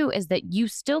by you is that you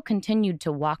still continued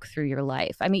to walk through your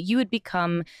life. I mean, you had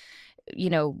become,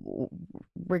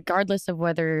 regardless of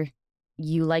whether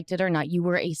you liked it or not, you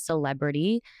were a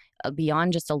celebrity.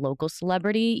 Beyond just a local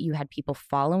celebrity, you had people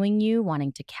following you,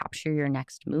 wanting to capture your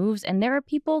next moves. And there are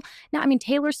people now,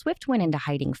 Taylor Swift went into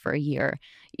hiding for a year.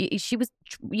 She was,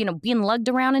 being lugged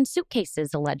around in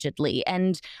suitcases, allegedly.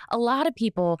 And a lot of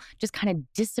people just kind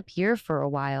of disappear for a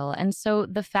while. And so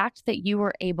the fact that you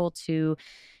were able to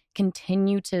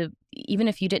continue to, even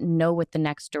if you didn't know what the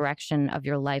next direction of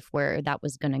your life where that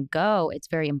was going to go, it's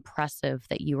very impressive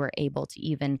that you were able to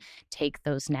even take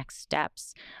those next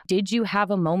steps. Did you have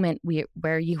a moment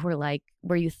where you were like,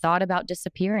 where you thought about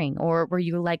disappearing, or were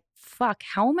you like, fuck,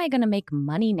 how am I going to make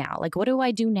money now? Like, what do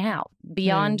I do now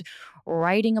beyond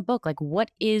writing a book? Like,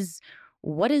 what is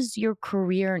your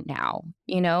career now?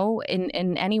 In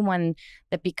anyone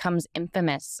that becomes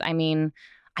infamous,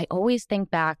 I always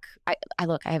think back. I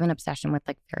have an obsession with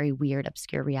like very weird,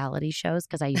 obscure reality shows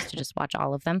because I used to just watch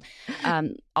all of them.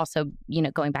 Also,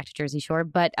 going back to Jersey Shore.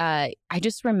 But I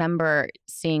just remember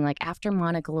seeing like after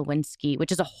Monica Lewinsky,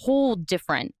 which is a whole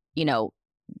different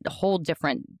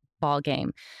ball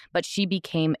game, but she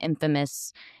became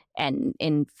infamous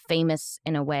and famous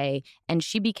in a way. And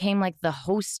she became like the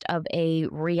host of a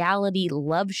reality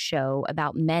love show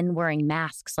about men wearing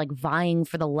masks, like vying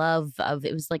for the love of,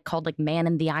 it was like called like Man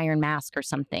in the Iron Mask or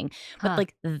something. But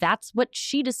like that's what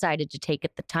she decided to take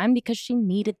at the time because she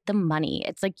needed the money.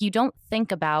 It's like you don't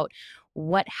think about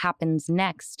what happens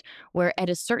next, where at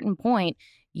a certain point,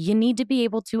 you need to be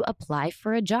able to apply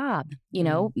for a job,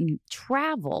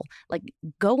 travel, like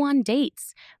go on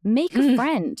dates, make a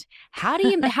friend. How do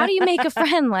you make a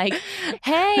friend? Like,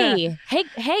 hey,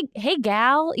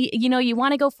 gal, you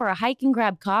want to go for a hike and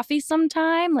grab coffee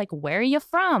sometime? Like, where are you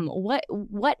from?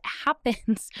 What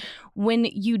happens when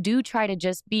you do try to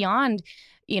just beyond,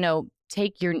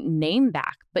 take your name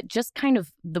back, but just kind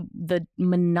of the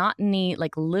monotony,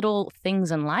 like little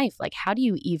things in life? Like, how do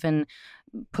you even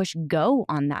push go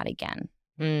on that again?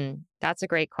 That's a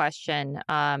great question.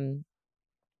 And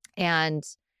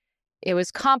it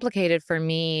was complicated for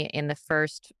me in the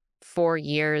first 4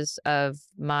 years of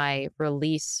my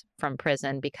release from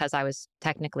prison because I was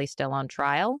technically still on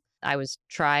trial. I was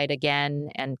tried again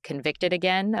and convicted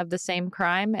again of the same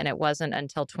crime. And it wasn't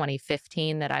until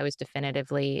 2015 that I was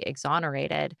definitively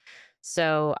exonerated.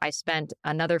 So I spent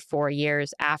another 4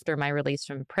 years after my release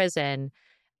from prison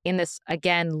in this,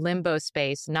 again, limbo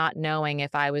space, not knowing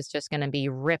if I was just going to be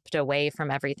ripped away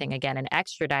from everything again and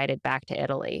extradited back to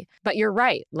Italy. But you're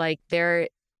right. Like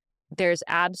there's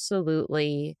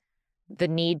absolutely the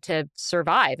need to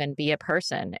survive and be a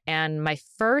person. And my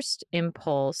first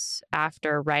impulse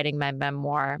after writing my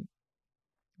memoir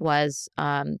was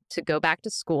to go back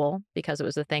to school because it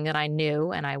was the thing that I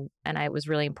knew and it was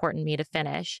really important to me to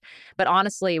finish. But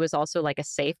honestly, it was also like a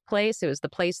safe place. It was the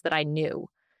place that I knew.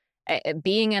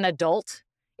 Being an adult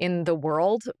in the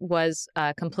world was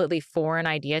a completely foreign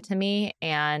idea to me.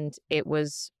 And it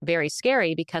was very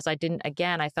scary because I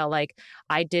felt like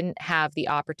I didn't have the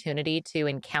opportunity to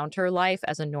encounter life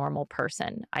as a normal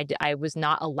person. I was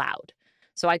not allowed.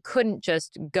 So I couldn't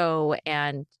just go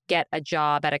and get a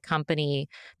job at a company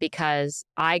because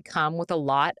I come with a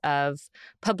lot of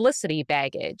publicity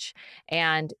baggage.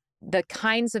 And the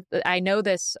kinds of, I know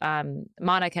this,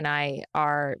 Monica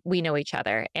and we know each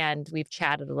other and we've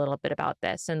chatted a little bit about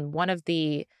this. And one of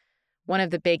the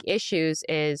big issues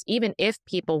is, even if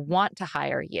people want to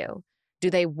hire you, do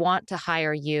they want to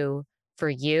hire you for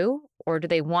you, or do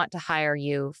they want to hire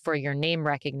you for your name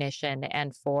recognition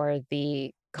and for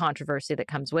the controversy that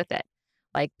comes with it?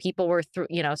 Like people were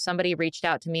somebody reached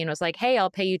out to me and was like, hey, I'll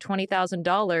pay you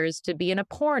 $20,000 to be in a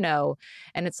porno.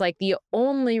 And it's like the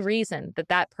only reason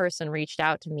that person reached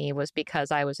out to me was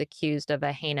because I was accused of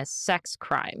a heinous sex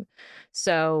crime.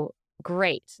 So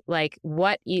great. Like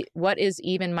what is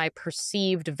even my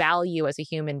perceived value as a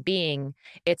human being?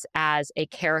 It's as a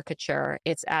caricature.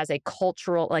 It's as a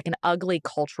cultural, like an ugly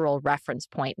cultural reference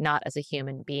point, not as a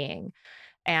human being.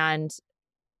 And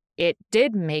it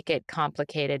did make it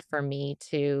complicated for me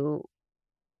to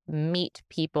meet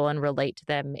people and relate to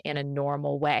them in a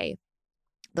normal way.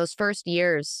 Those first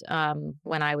years,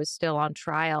 when I was still on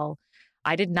trial,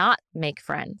 I did not make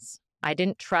friends. I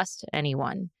didn't trust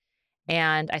anyone.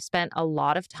 And I spent a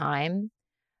lot of time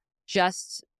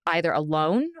just either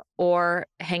alone or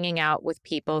hanging out with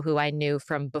people who I knew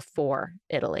from before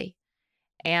Italy.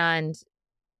 And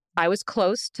I was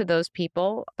close to those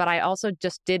people, but I also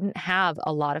just didn't have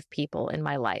a lot of people in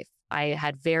my life. I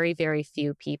had very, very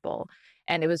few people.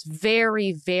 And it was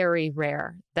very, very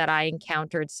rare that I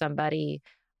encountered somebody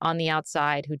on the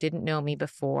outside who didn't know me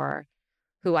before,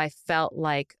 who I felt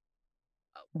like,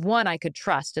 one, I could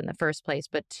trust in the first place,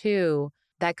 but two,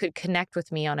 that could connect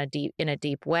with me in a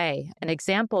deep way. An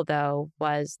example, though,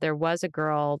 was there was a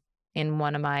girl in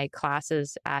one of my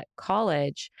classes at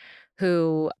college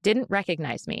who didn't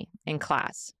recognize me in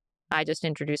class. I just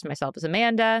introduced myself as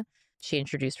Amanda. She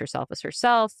introduced herself as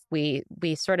herself. We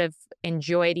sort of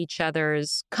enjoyed each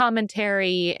other's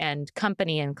commentary and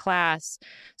company in class.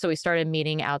 So we started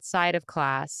meeting outside of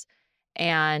class.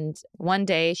 And one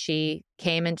day she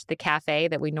came into the cafe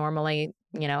that we normally,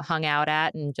 hung out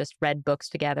at and just read books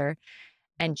together.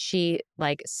 And she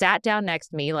sat down next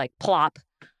to me, plop.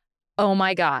 Oh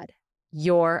my God,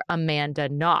 you're Amanda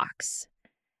Knox.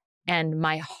 And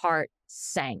my heart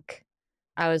sank.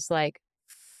 I was like,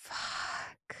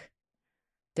 fuck,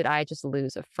 did I just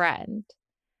lose a friend?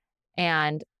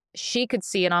 And she could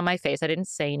see it on my face. I didn't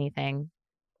say anything,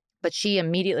 but she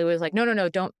immediately was like, no,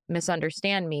 don't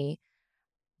misunderstand me.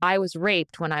 I was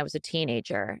raped when I was a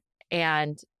teenager,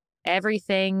 and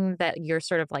everything that you're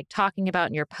sort of talking about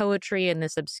in your poetry in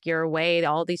this obscure way,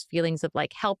 all these feelings of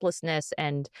helplessness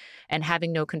and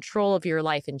having no control of your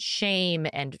life and shame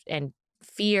and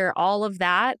fear, all of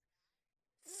that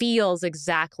feels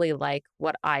exactly like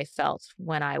what I felt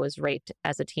when I was raped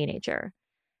as a teenager.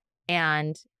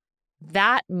 And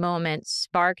that moment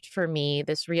sparked for me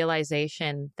this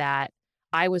realization that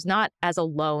I was not as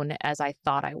alone as I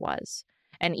thought I was.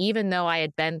 And even though I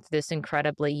had been through this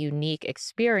incredibly unique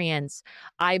experience,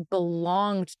 I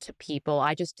belonged to people.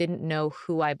 I just didn't know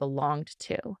who I belonged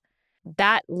to.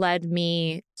 that led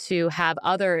me to have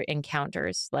other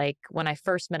encounters. Like when I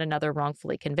first met another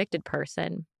wrongfully convicted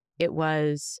person, it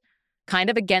was kind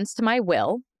of against my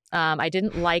will. I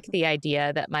didn't like the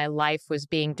idea that my life was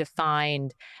being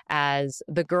defined as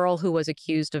the girl who was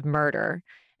accused of murder.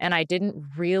 And I didn't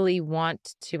really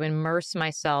want to immerse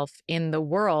myself in the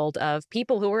world of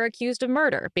people who were accused of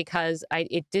murder because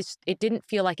it didn't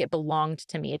feel like it belonged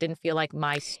to me. It didn't feel like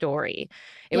my story.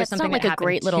 It was it's something not like that a happened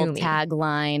great to little me.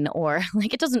 tagline, or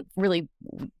like it doesn't really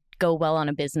go well on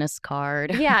a business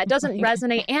card. Yeah, it doesn't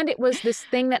resonate. And it was this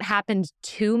thing that happened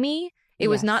to me. It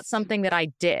was not Yes. something that I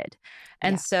did.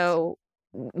 And Yes. so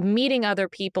meeting other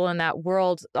people in that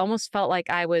world almost felt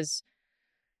like I was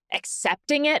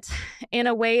accepting it in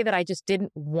a way that I just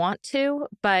didn't want to.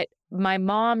 But my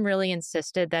mom really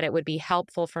insisted that it would be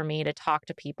helpful for me to talk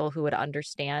to people who would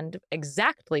understand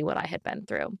exactly what I had been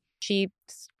through. She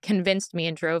convinced me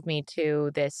and drove me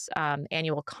to this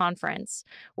annual conference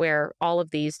where all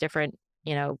of these different,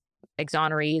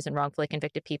 exonerees and wrongfully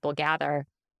convicted people gather.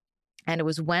 And it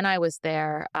was when I was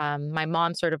there, my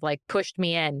mom sort of like pushed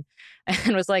me in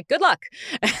and was like, good luck.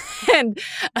 and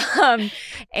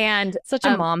Such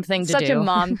a mom thing to do. Such a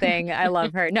mom thing. I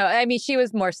love her. No, I mean, she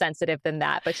was more sensitive than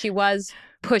that, but she was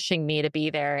pushing me to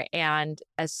be there. And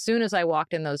as soon as I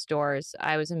walked in those doors,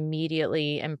 I was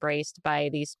immediately embraced by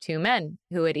these two men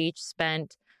who had each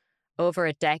spent over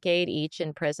a decade each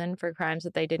in prison for crimes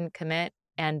that they didn't commit.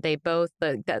 And they both,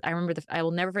 I will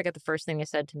never forget the first thing they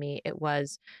said to me. It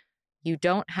was, "You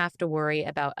don't have to worry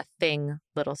about a thing,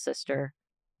 little sister.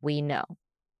 We know."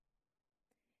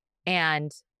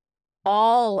 And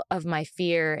all of my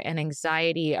fear and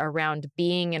anxiety around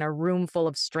being in a room full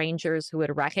of strangers who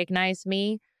would recognize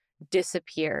me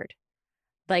disappeared.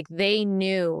 Like they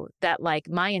knew that like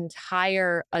my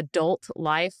entire adult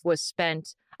life was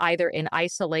spent either in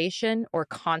isolation or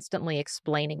constantly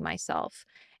explaining myself.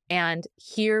 And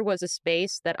here was a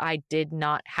space that I did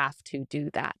not have to do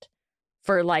that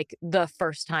for like the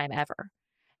first time ever.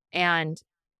 And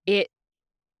it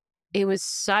was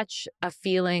such a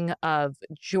feeling of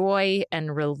joy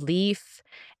and relief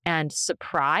and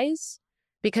surprise,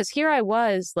 because here I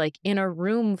was like in a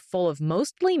room full of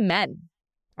mostly men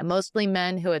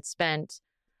who had spent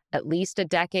at least a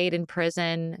decade in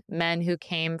prison, men who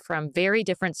came from very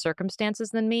different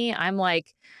circumstances than me. I'm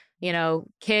like,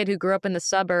 kid who grew up in the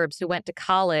suburbs, who went to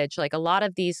college. Like a lot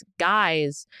of these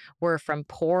guys were from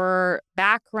poor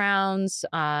backgrounds.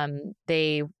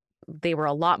 They were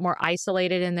a lot more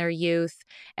isolated in their youth,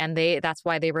 and that's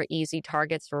why they were easy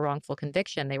targets for wrongful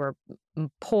conviction. They were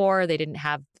poor. They didn't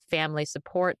have family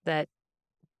support that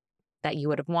you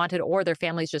would have wanted, or their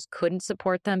families just couldn't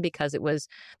support them because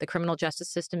the criminal justice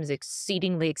system is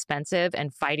exceedingly expensive,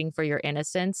 and fighting for your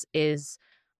innocence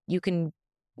you can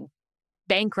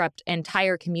bankrupt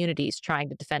entire communities trying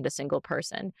to defend a single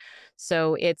person.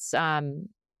 So it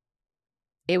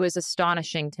was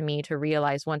astonishing to me to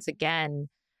realize once again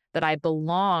that I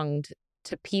belonged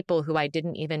to people who I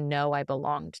didn't even know I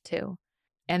belonged to.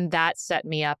 And that set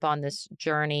me up on this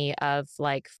journey of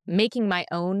like making my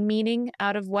own meaning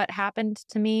out of what happened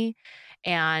to me,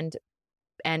 and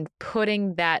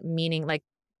putting that meaning, like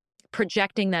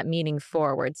projecting that meaning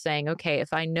forward, saying, okay,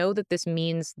 if I know that this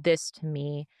means this to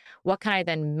me, what can I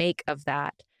then make of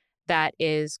that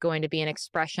is going to be an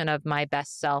expression of my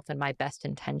best self and my best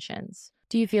intentions?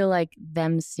 Do you feel like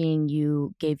them seeing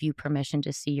you gave you permission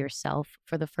to see yourself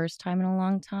for the first time in a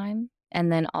long time,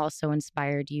 and then also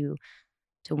inspired you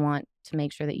to want to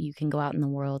make sure that you can go out in the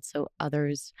world so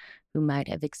others who might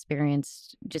have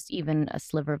experienced just even a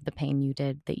sliver of the pain you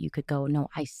did, that you could go, no,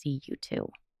 I see you too,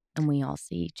 and we all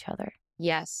see each other?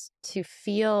 Yes, to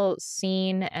feel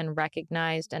seen and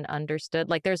recognized and understood.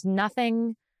 Like there's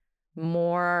nothing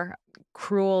more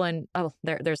cruel and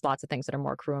there's lots of things that are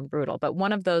more cruel and brutal, but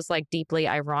one of those like deeply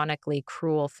ironically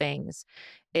cruel things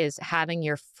is having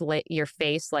your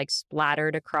face like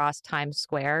splattered across Times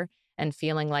Square and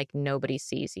feeling like nobody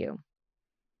sees you.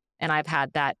 And I've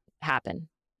had that happen.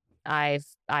 I've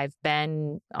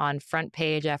been on front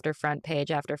page after front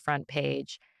page after front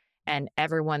page, and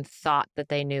everyone thought that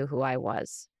they knew who I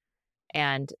was.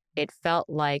 And it felt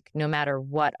like no matter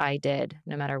what I did,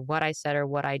 no matter what I said or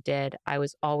what I did, I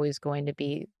was always going to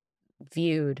be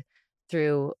viewed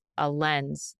through a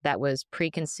lens that was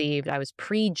preconceived. I was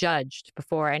prejudged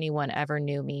before anyone ever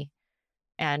knew me.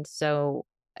 And so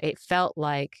it felt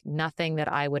like nothing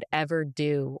that I would ever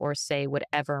do or say would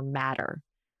ever matter.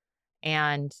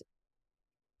 And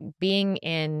being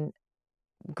in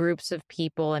groups of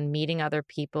people and meeting other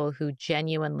people who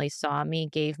genuinely saw me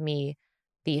gave me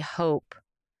the hope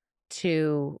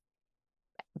to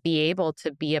be able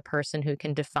to be a person who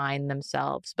can define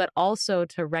themselves, but also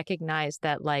to recognize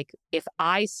that, like, if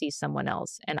I see someone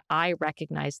else and I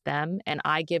recognize them and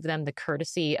I give them the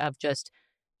courtesy of just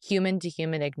human to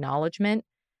human acknowledgement,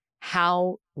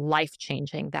 how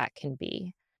life-changing that can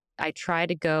be. I try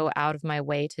to go out of my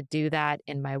way to do that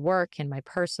in my work, in my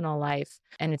personal life,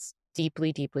 and it's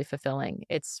deeply, deeply fulfilling.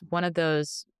 It's one of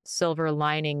those silver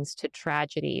linings to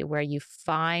tragedy where you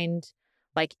find,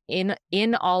 like,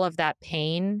 in all of that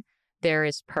pain, there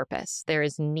is purpose, there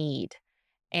is need.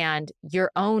 And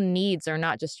your own needs are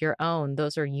not just your own,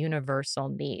 those are universal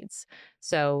needs.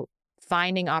 So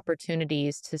finding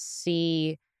opportunities to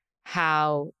see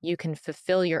how you can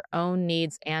fulfill your own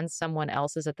needs and someone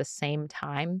else's at the same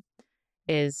time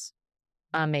is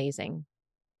amazing.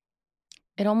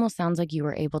 It almost sounds like you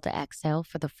were able to exhale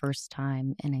for the first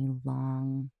time in a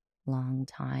long, long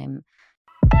time.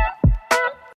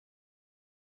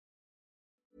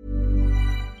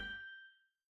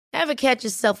 Ever catch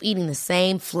yourself eating the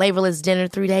same flavorless dinner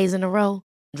 3 days in a row?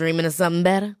 Dreaming of something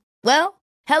better? Well,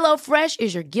 HelloFresh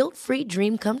is your guilt-free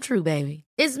dream come true, baby.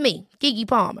 It's me, Keke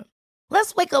Palmer.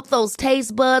 Let's wake up those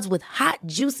taste buds with hot,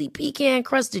 juicy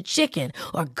pecan-crusted chicken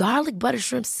or garlic butter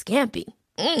shrimp scampi.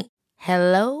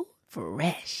 Hello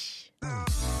Fresh.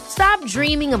 Stop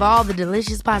dreaming of all the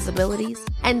delicious possibilities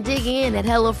and dig in at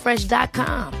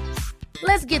HelloFresh.com.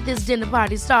 Let's get this dinner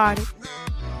party started.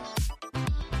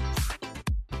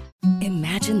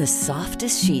 Imagine the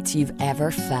softest sheets you've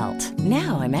ever felt.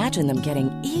 Now imagine them getting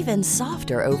even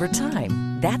softer over time.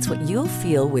 That's what you'll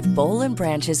feel with Boll &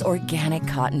 Branch's organic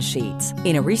cotton sheets.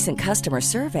 In a recent customer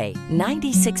survey,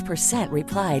 96%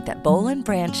 replied that Boll &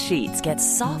 Branch sheets get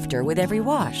softer with every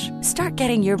wash. Start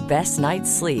getting your best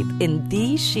night's sleep in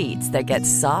these sheets that get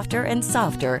softer and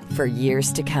softer for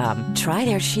years to come. Try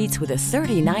their sheets with a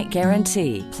 30-night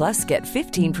guarantee. Plus, get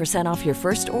 15% off your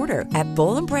first order at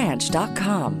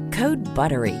bollandbranch.com. Code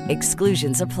BUTTERY.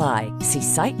 Exclusions apply. See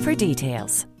site for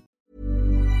details.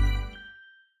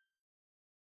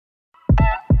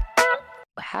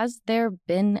 Has there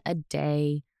been a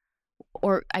day,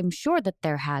 or I'm sure that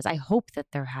there has, I hope that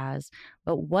there has,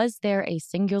 but was there a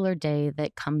singular day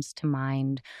that comes to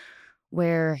mind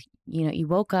where, you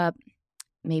woke up,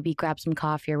 maybe grab some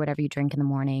coffee or whatever you drink in the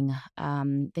morning,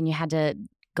 then you had to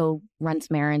go run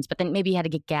some errands, but then maybe you had to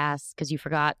get gas because you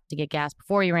forgot to get gas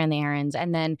before you ran the errands,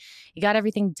 and then you got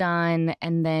everything done,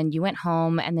 and then you went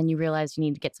home, and then you realized you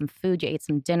needed to get some food, you ate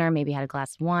some dinner, maybe had a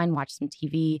glass of wine, watched some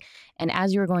TV, and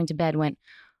as you were going to bed went,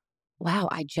 wow,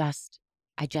 I just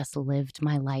lived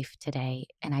my life today,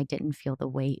 and I didn't feel the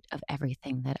weight of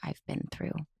everything that I've been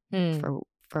through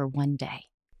for one day.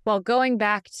 Well, going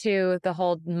back to the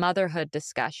whole motherhood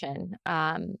discussion,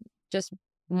 just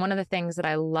one of the things that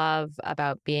I love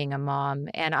about being a mom,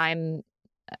 and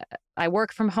I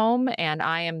work from home and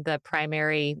I am the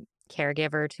primary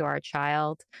caregiver to our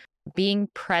child, being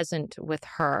present with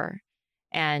her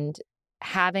and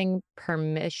having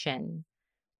permission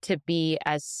to be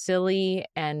as silly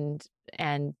and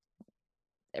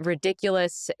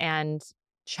ridiculous and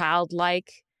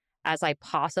childlike as I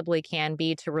possibly can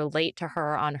be to relate to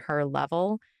her on her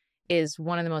level is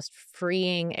one of the most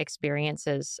freeing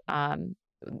experiences.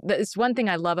 It's one thing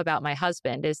I love about my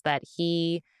husband is that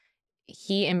he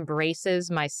embraces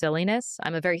my silliness.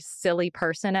 I'm a very silly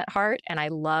person at heart, and I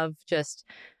love just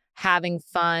having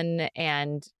fun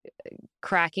and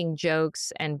cracking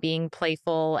jokes and being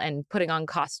playful and putting on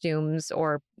costumes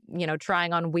or,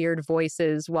 trying on weird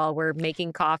voices while we're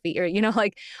making coffee or,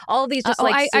 like all of these just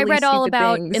silly, I read all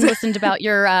about things. and listened about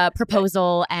your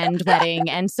proposal and wedding.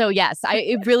 And so, yes,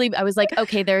 I was like,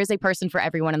 okay, there is a person for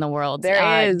everyone in the world.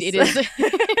 There is. It is.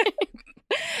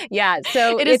 Yeah.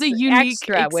 So it is a unique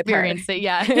experience.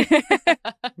 Yeah.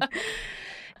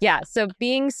 Yeah. So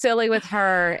being silly with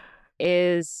her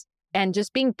and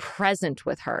just being present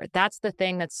with her. That's the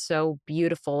thing that's so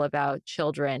beautiful about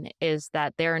children is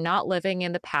that they're not living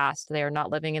in the past. They are not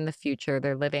living in the future.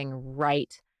 They're living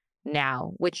right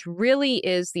now, which really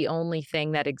is the only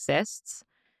thing that exists.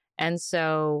 And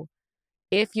so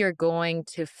if you're going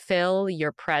to fill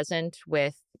your present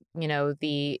with,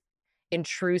 the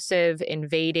intrusive,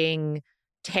 invading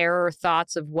terror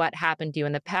thoughts of what happened to you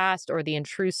in the past or the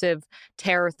intrusive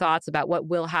terror thoughts about what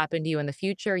will happen to you in the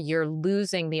future, you're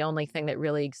losing the only thing that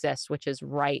really exists, which is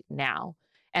right now.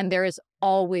 And there is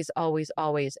always, always,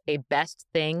 always a best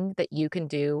thing that you can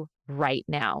do right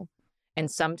now.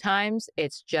 And sometimes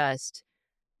it's just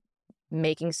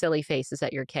making silly faces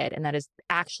at your kid. And that is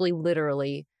actually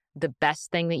literally the best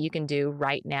thing that you can do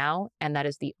right now. And that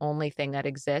is the only thing that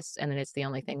exists. And it's the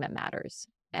only thing that matters.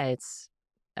 It's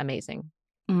amazing.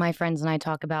 My friends and I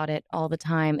talk about it all the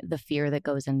time, the fear that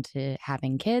goes into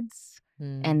having kids.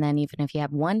 And then even if you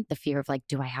have one, the fear of like,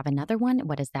 do I have another one?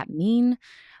 What does that mean?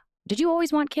 Did you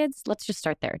always want kids? Let's just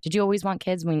start there. Did you always want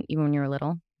kids even when you were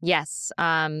little? Yes.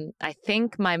 I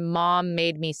think my mom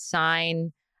made me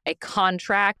sign a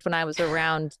contract when I was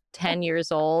around 10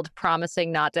 years old,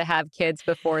 promising not to have kids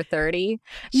before 30.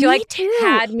 She Me too.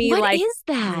 had me What is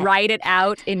that? write it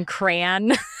out in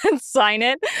crayon and sign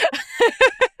it.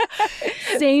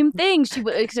 Same thing.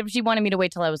 Except she wanted me to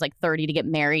wait till I was like 30 to get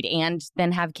married and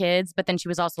then have kids. But then she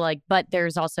was also like, but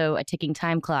there's also a ticking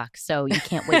time clock, so you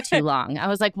can't wait too long. I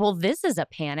was like, well, this is a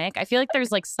panic. I feel like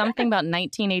there's like something about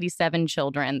 1987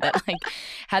 children that like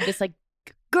had this like,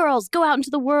 girls, go out into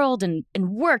the world and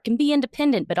work and be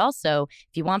independent. But also,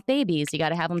 if you want babies, you got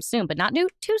to have them soon, but not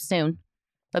too soon.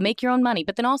 But make your own money.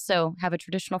 But then also have a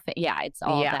traditional yeah, it's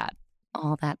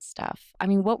all that stuff. I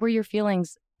mean, what were your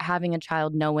feelings having a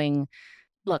child knowing,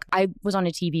 look, I was on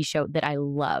a TV show that I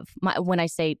love. When I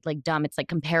say like dumb, it's like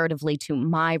comparatively to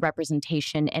my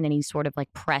representation in any sort of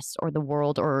like press or the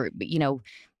world or, you know,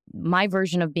 my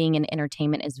version of being in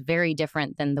entertainment is very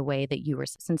different than the way that you were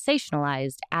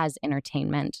sensationalized as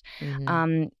entertainment.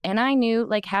 Mm-hmm. And I knew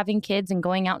like having kids and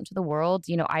going out into the world,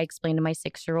 you know, I explained to my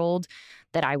 6-year-old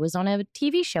that I was on a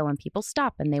TV show and people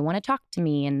stop and they want to talk to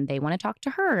me and they want to talk to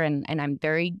her. And I'm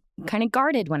very kind of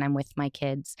guarded when I'm with my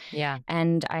kids. Yeah.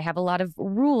 And I have a lot of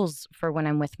rules for when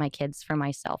I'm with my kids for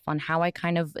myself on how I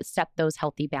kind of set those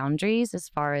healthy boundaries as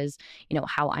far as, you know,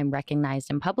 how I'm recognized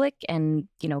in public and,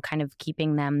 you know, kind of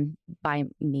keeping them by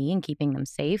me and keeping them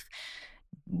safe.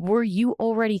 Were you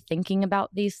already thinking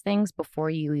about these things before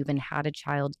you even had a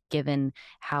child, given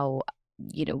how,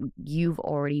 you know, you've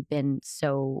already been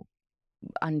so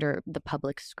under the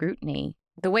public scrutiny?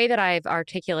 The way that I've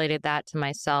articulated that to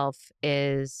myself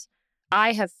is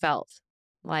I have felt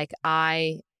like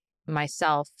I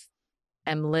myself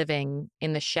am living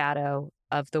in the shadow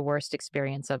of the worst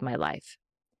experience of my life.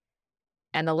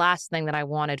 And the last thing that I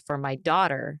wanted for my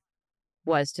daughter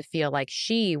was to feel like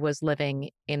she was living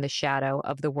in the shadow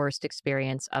of the worst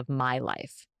experience of my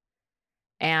life.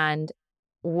 And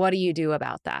what do you do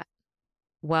about that?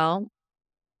 Well,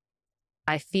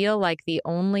 I feel like the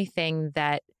only thing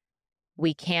that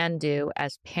we can do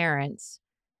as parents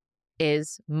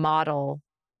is model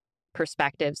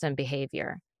perspectives and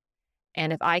behavior.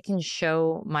 And if I can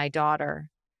show my daughter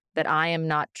that I am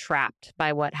not trapped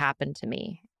by what happened to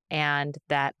me and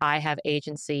that I have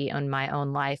agency in my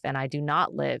own life and I do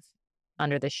not live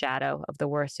under the shadow of the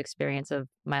worst experience of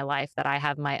my life, that I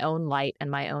have my own light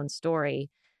and my own story,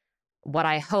 what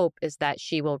I hope is that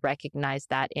she will recognize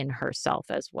that in herself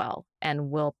as well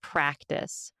and will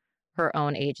practice her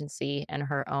own agency and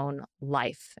her own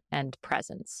life and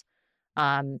presence.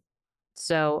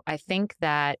 So I think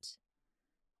that,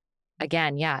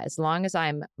 again, yeah, as long as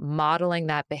I'm modeling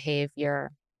that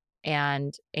behavior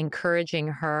and encouraging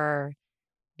her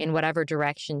in whatever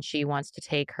direction she wants to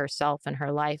take herself and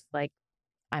her life, like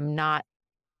I'm not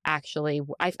actually,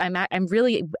 I'm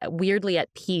really weirdly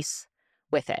at peace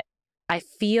with it. I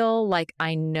feel like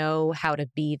I know how to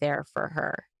be there for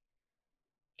her.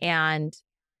 And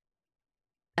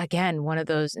again, one of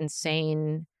those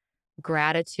insane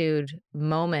gratitude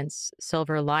moments,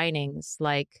 silver linings,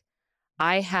 like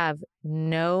I have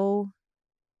no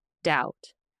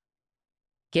doubt,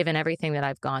 given everything that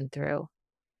I've gone through,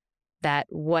 that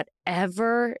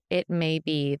whatever it may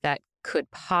be that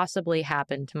could possibly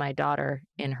happen to my daughter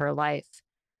in her life,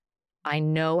 I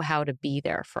know how to be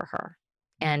there for her.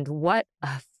 And what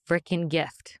a freaking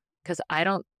gift, because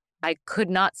I could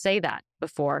not say that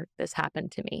before this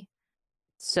happened to me.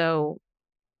 So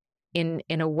in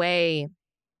a way,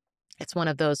 it's one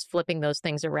of those flipping those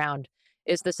things around.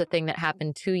 Is this a thing that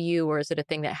happened to you or is it a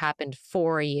thing that happened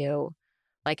for you?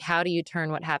 Like, how do you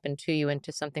turn what happened to you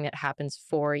into something that happens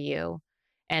for you?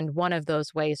 And one of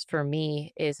those ways for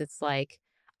me is it's like,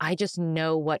 I just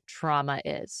know what trauma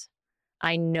is.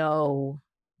 I know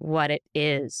what it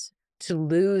is to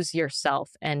lose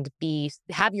yourself and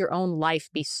have your own life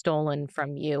be stolen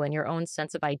from you and your own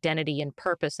sense of identity and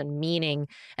purpose and meaning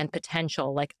and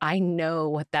potential. Like, I know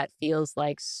what that feels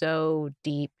like so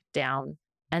deep down.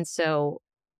 And so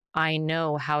I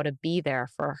know how to be there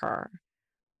for her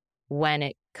when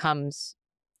it comes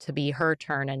to be her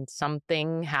turn and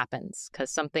something happens, because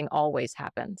something always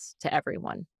happens to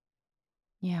everyone.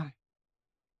 Yeah.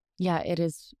 Yeah, it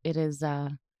is.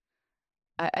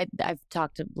 I've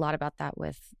talked a lot about that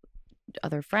with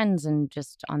other friends and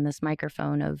just on this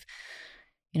microphone of,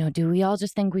 you know, do we all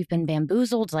just think we've been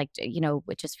bamboozled? Like, you know,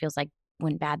 it just feels like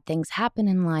when bad things happen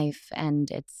in life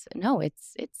and it's, you know,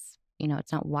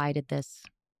 it's not, why did this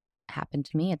happen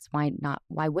to me. It's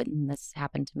why wouldn't this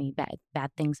happen to me?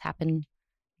 Bad things happen.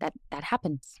 That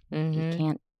happens. You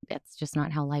can't, that's just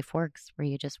not how life works, where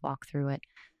you just walk through it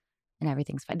and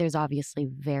everything's fine. There's obviously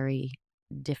very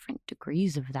different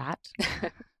degrees of that.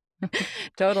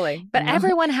 Totally. But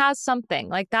everyone has something.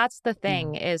 Like, that's the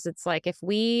thing is, it's like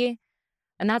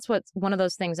and that's what's one of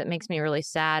those things that makes me really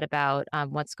sad about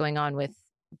what's going on with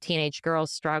teenage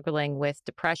girls struggling with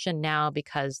depression now,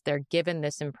 because they're given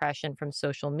this impression from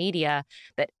social media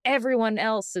that everyone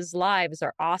else's lives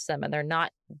are awesome and they're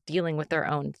not dealing with their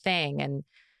own thing.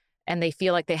 And they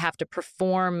feel like they have to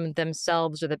perform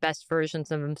themselves or the best versions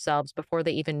of themselves before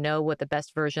they even know what the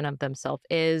best version of themselves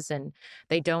is. And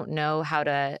they don't know how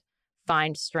to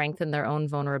find strength in their own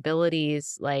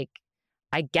vulnerabilities. Like,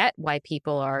 I get why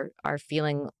people are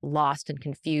feeling lost and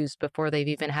confused before they've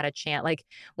even had a chance. Like,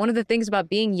 one of the things about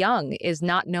being young is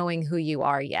not knowing who you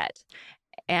are yet.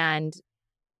 And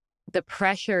the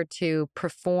pressure to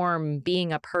perform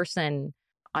being a person,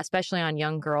 especially on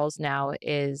young girls now,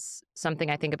 is something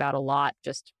I think about a lot,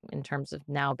 just in terms of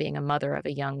now being a mother of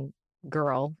a young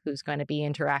girl who's going to be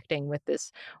interacting with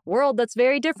this world that's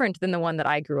very different than the one that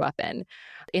I grew up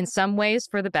in some ways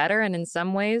for the better, and in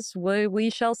some ways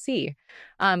we shall see.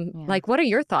 Like, what are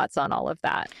your thoughts on all of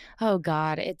that? Oh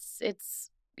God, it's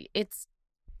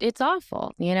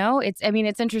awful. You know, it's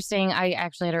interesting. I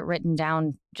actually had it written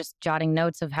down, just jotting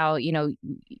notes of how,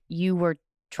 you were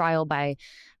trial by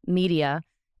media.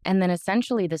 And then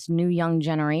essentially this new young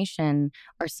generation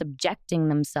are subjecting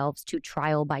themselves to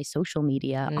trial by social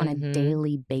media on a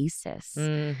daily basis.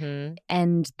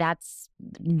 And that's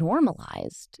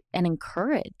normalized and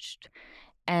encouraged.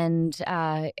 And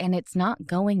it's not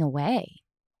going away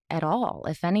at all.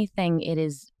 If anything, it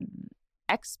is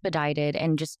expedited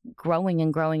and just growing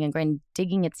and growing and growing,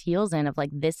 digging its heels in of like,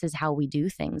 this is how we do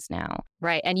things now.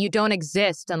 Right. And you don't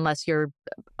exist unless you're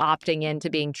opting into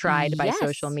being tried by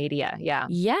social media. Yeah.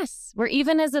 Yes. Where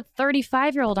even as a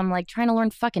 35-year-old, I'm like trying to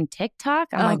learn fucking TikTok.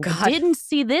 I'm God. Didn't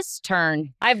see this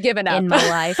turn. I've given up in my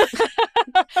life.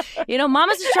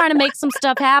 Mama's just trying to make some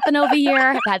stuff happen over here.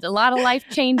 I've had a lot of life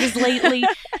changes lately.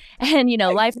 And,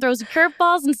 life throws you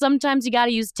curveballs, and sometimes you got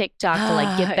to use TikTok to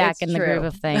like get back in the groove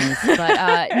of things.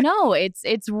 But no, it's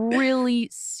really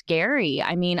scary.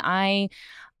 I mean, I'm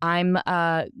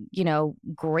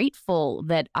grateful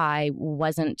that I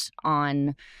wasn't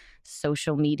on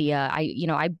social media.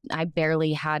 I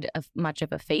barely had much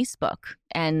of a Facebook,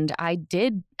 and I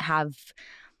did have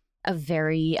a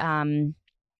very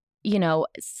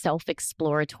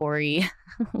self-exploratory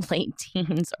late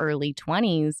teens, early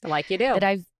 20s. Like you do. That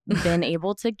I've been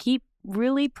able to keep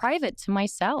really private to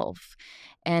myself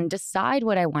and decide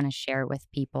what I want to share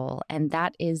with people. And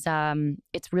that is,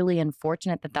 it's really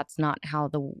unfortunate that that's not how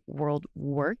the world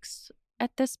works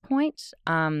at this point.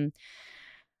 I'm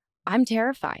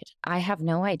terrified. I have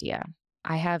no idea.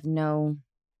 I have no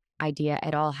idea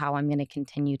at all how I'm going to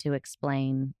continue to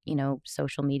explain,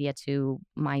 social media to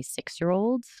my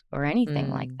 6-year-olds or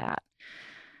anything like that.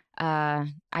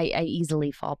 I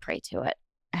easily fall prey to it.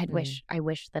 I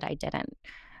wish that I didn't.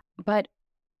 But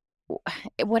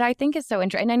what I think is so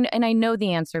interesting, and I know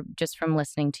the answer just from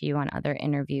listening to you on other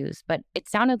interviews, but it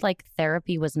sounded like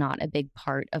therapy was not a big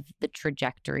part of the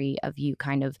trajectory of you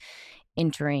kind of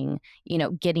entering,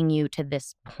 getting you to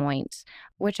this point,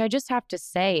 which I just have to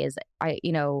say is I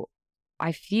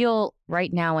feel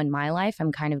right now in my life,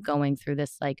 I'm kind of going through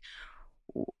this, like,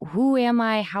 who am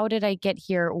I? How did I get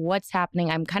here? What's happening?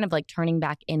 I'm kind of like turning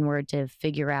back inward to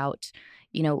figure out,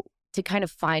 to kind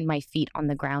of find my feet on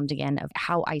the ground again of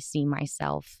how I see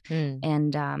myself.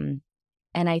 And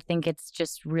I think it's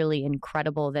just really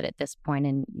incredible that at this point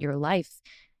in your life,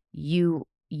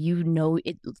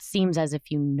 it seems as if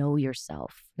you know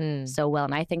yourself so well.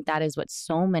 And I think that is what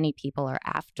so many people are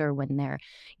after when they're,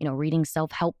 reading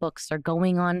self-help books or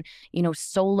going on,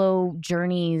 solo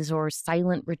journeys or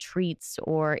silent retreats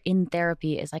or in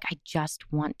therapy, is like, I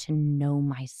just want to know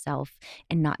myself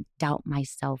and not doubt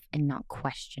myself and not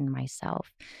question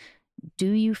myself.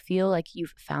 Do you feel like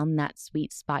you've found that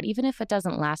sweet spot, even if it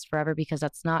doesn't last forever, because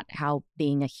that's not how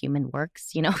being a human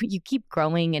works? You keep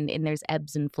growing and there's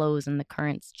ebbs and flows and the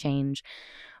currents change.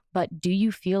 But do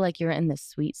you feel like you're in the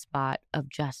sweet spot of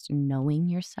just knowing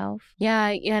yourself?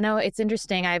 Yeah, it's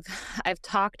interesting. I've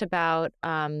talked about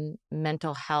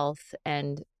mental health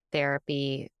and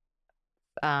therapy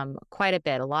quite a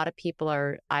bit. A lot of people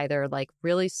are either like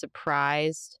really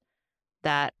surprised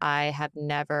that I have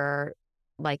never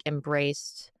like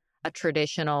embraced a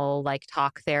traditional like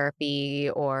talk therapy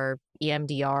or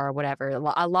EMDR or whatever.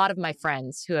 A lot of my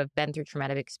friends who have been through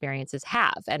traumatic experiences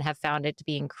have found it to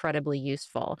be incredibly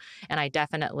useful. And I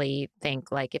definitely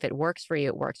think like if it works for you,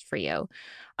 it works for you.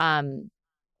 One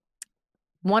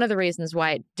of the reasons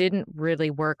why it didn't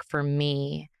really work for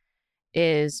me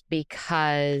is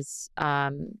because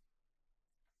I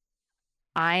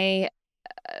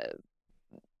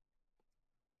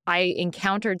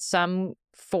encountered some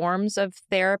forms of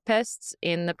therapists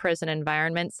in the prison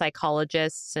environment,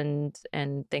 psychologists and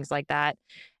things like that.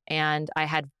 And I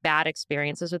had bad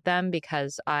experiences with them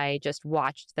because I just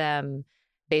watched them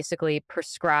basically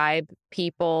prescribe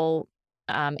people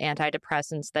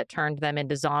antidepressants that turned them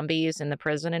into zombies in the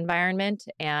prison environment.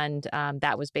 And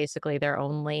that was basically their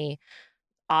only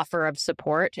offer of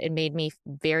support. It made me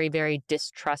very, very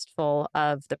distrustful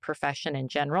of the profession in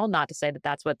general. Not to say that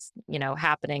that's what's,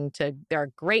 happening to, there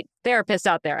are great therapists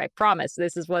out there. I promise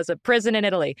was a prison in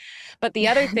Italy. But the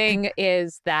other thing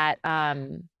is that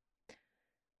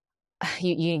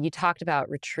you talked about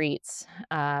retreats.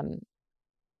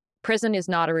 Prison is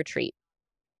not a retreat,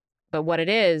 but what it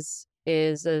is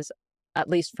at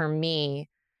least for me,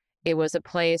 it was a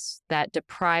place that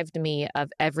deprived me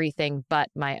of everything but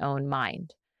my own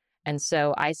mind. And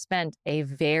so I spent a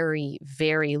very,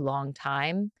 very long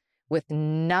time with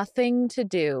nothing to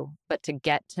do but to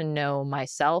get to know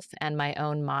myself and my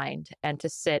own mind and to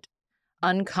sit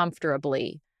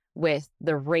uncomfortably with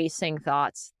the racing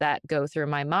thoughts that go through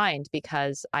my mind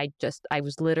because I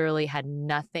was literally had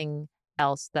nothing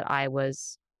else that I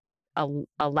was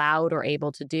allowed or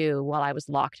able to do while I was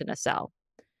locked in a cell.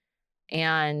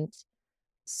 And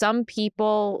some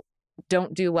people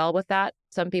don't do well with that.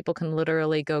 Some people can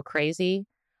literally go crazy.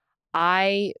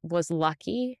 I was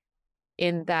lucky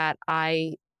in that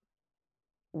I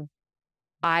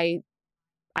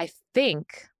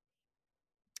think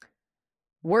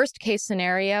worst case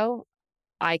scenario,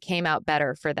 I came out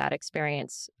better for that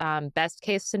experience. Best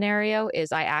case scenario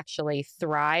is I actually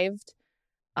thrived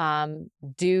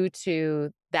due to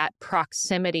that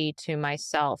proximity to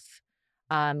myself,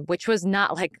 which was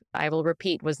not, like I will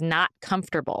repeat, was not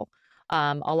comfortable.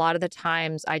 A lot of the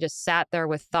times I just sat there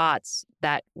with thoughts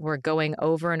that were going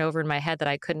over and over in my head that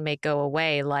I couldn't make go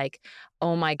away. Like,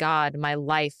 oh my God, my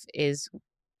life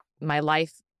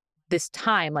this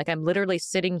time. Like I'm literally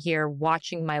sitting here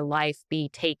watching my life be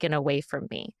taken away from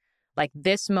me. Like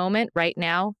this moment right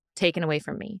now, taken away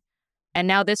from me. And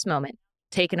now this moment,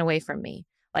 taken away from me.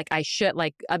 Like I should,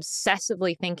 like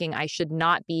obsessively thinking I should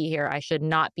not be here. I should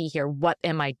not be here. What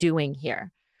am I doing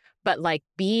here? But like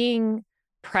being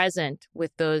present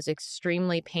with those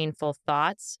extremely painful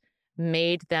thoughts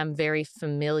made them very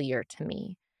familiar to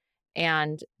me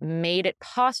and made it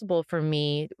possible for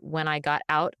me when I got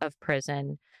out of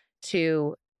prison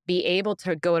to be able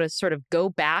to go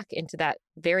back into that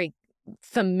very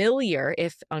familiar,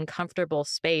 if uncomfortable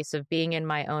space of being in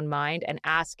my own mind and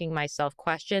asking myself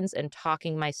questions and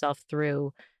talking myself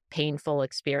through painful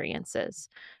experiences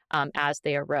as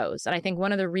they arose. And I think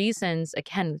one of the reasons,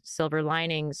 again, silver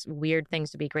linings, weird things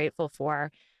to be grateful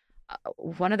for,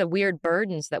 one of the weird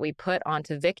burdens that we put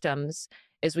onto victims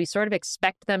is we sort of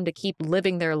expect them to keep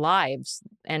living their lives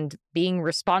and being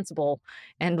responsible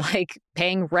and like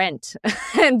paying rent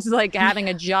and like having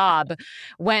a job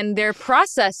when they're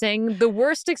processing the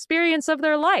worst experience of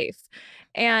their life.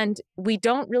 And we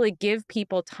don't really give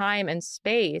people time and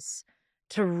space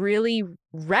to really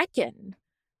reckon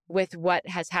with what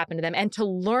has happened to them and to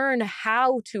learn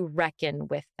how to reckon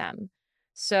with them.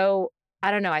 So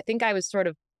I don't know. I think I was sort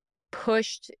of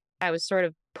pushed. I was sort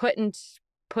of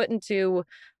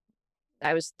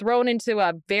I was thrown into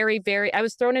an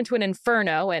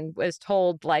inferno and was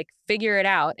told like, figure it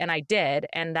out. And I did.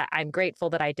 And that I'm grateful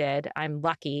that I did. I'm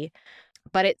lucky,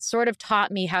 but it sort of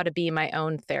taught me how to be my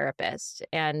own therapist.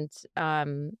 And,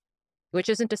 which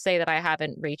isn't to say that I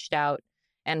haven't reached out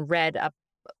and read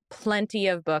plenty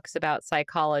of books about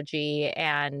psychology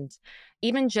and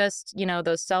even just,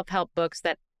 those self-help books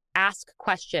that ask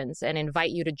questions and invite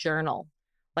you to journal.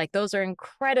 Like those are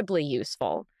incredibly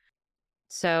useful.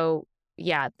 So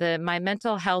yeah, my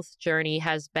mental health journey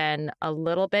has been a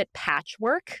little bit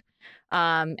patchwork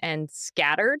and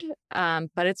scattered,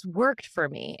 but it's worked for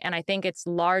me. And I think it's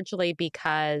largely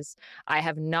because I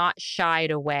have not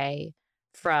shied away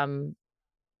from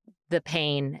the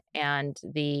pain and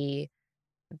the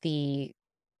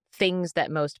things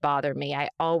that most bother me. I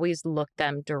always look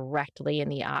them directly in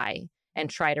the eye and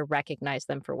try to recognize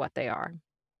them for what they are.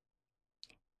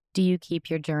 Do you keep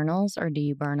your journals or do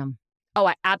you burn them? Oh,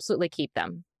 I absolutely keep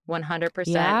them. 100%.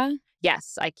 Yeah?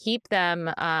 Yes, I keep them.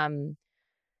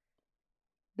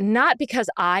 Not because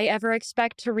I ever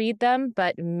expect to read them,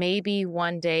 but maybe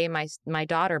one day my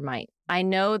daughter might. I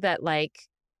know that like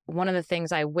one of the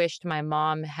things I wished my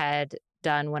mom had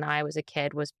done when I was a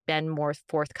kid was been more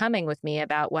forthcoming with me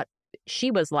about what she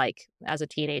was like as a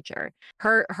teenager.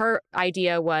 Her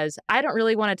idea was, I don't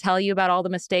really want to tell you about all the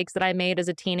mistakes that I made as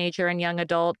a teenager and young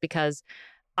adult because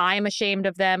I'm ashamed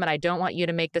of them and I don't want you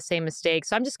to make the same mistakes.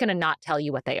 So I'm just going to not tell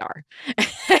you what they are.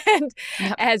 And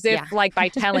Yep. as if Yeah. like by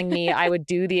telling me I would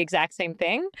do the exact same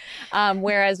thing.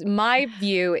 Whereas my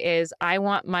view is I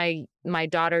want my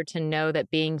daughter to know that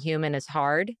being human is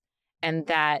hard and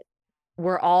that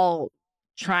we're all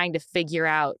trying to figure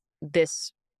out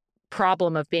this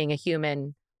problem of being a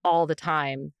human all the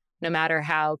time, no matter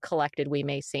how collected we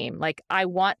may seem. Like, I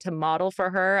want to model for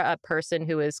her a person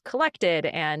who is collected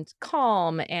and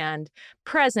calm and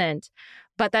present,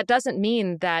 but that doesn't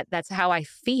mean that that's how I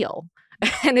feel.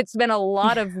 And it's been a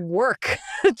lot of work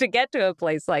to get to a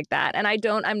place like that. And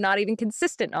I'm not even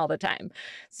consistent all the time.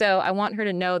 So I want her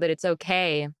to know that it's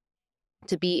okay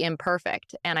to be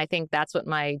imperfect. And I think that's what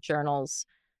my journals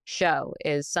show,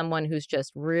 is someone who's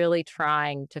just really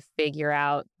trying to figure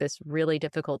out this really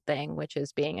difficult thing, which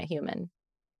is being a human.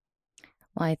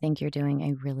 Well, I think you're doing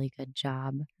a really good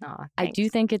job. Aw, I do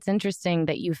thanks. think it's interesting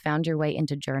that you found your way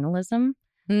into journalism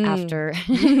after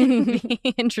Mm.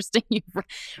 the interesting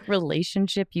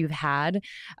relationship you've had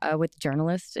with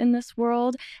journalists in this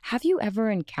world. Have you ever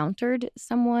encountered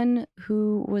someone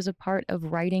who was a part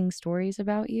of writing stories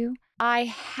about you? I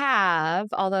have,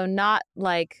 although not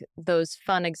like those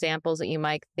fun examples that you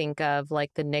might think of,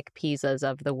 like the Nick Pizzas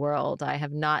of the world. I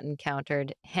have not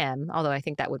encountered him, although I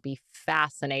think that would be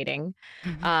fascinating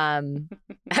at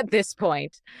this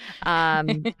point.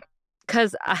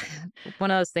 Because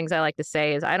one of those things I like to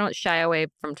say is I don't shy away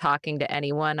from talking to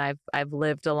anyone. I've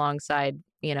lived alongside,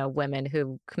 women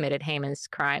who committed heinous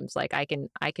crimes. Like I can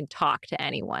talk to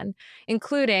anyone,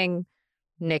 including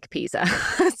Nick Pizza.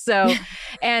 So,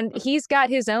 and he's got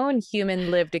his own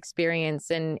human lived experience,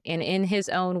 and in his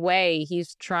own way,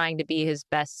 he's trying to be his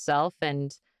best self,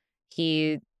 and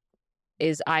he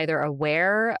is either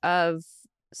aware of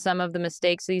some of the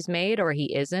mistakes he's made or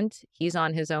he isn't. He's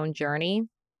on his own journey.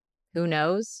 Who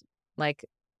knows? Like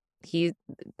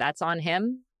that's on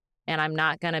him. And I'm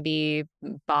not going to be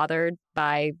bothered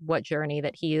by what journey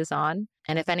that he is on.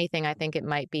 And if anything, I think it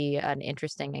might be an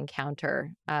interesting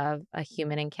encounter, a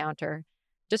human encounter,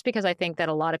 just because I think that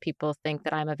a lot of people think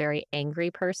that I'm a very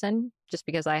angry person, just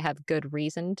because I have good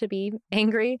reason to be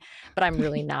angry, but I'm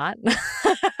really not.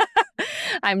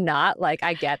 I'm not. Like,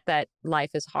 I get that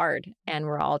life is hard and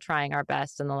we're all trying our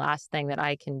best. And the last thing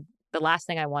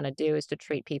I want to do is to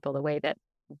treat people the way that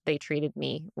they treated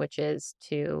me, which is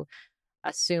to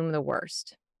assume the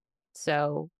worst.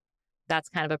 So that's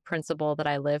kind of a principle that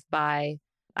I live by.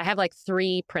 I have like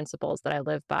 3 principles that I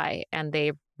live by, and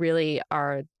they really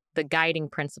are the guiding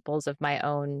principles of my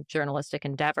own journalistic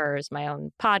endeavors, my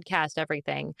own podcast,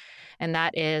 everything. And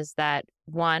that is that,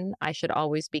 1, I should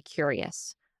always be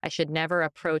curious. I should never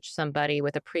approach somebody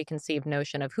with a preconceived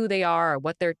notion of who they are or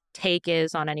what their take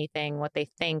is on anything, what they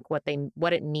think, what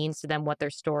it means to them, what their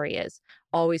story is.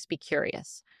 Always be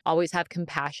curious. Always have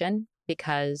compassion,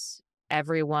 because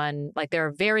everyone, like, there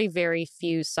are very, very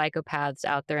few psychopaths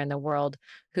out there in the world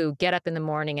who get up in the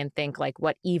morning and think, like,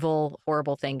 what evil,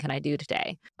 horrible thing can I do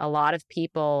today? A lot of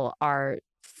people are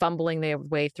fumbling their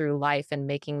way through life and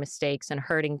making mistakes and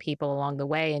hurting people along the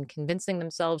way and convincing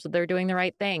themselves that they're doing the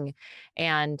right thing.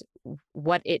 And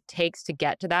what it takes to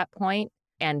get to that point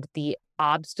and the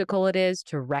obstacle it is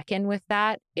to reckon with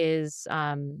that is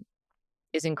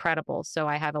incredible. So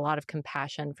I have a lot of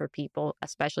compassion for people,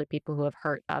 especially people who have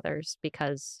hurt others,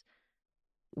 because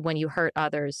when you hurt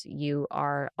others, you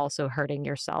are also hurting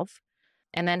yourself.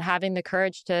 And then having the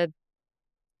courage to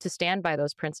stand by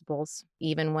those principles,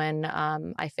 even when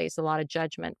I face a lot of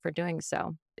judgment for doing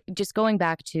so. Just going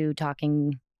back to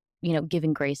talking,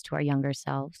 giving grace to our younger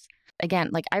selves. Again,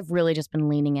 like, I've really just been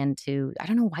leaning into, I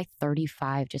don't know why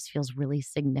 35 just feels really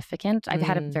significant. I've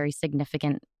had a very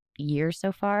significant year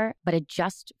so far, but it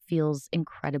just feels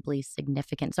incredibly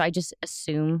significant. So I just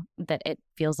assume that it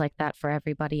feels like that for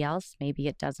everybody else. Maybe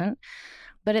it doesn't.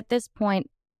 But at this point,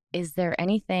 is there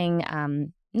anything,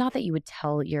 not that you would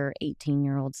tell your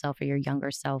 18-year-old self or your younger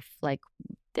self, like,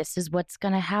 this is what's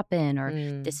going to happen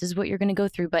or this is what you're going to go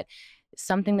through, but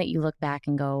something that you look back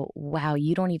and go, wow,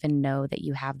 you don't even know that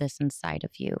you have this inside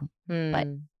of you, but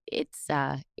it's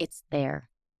there.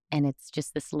 And it's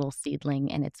just this little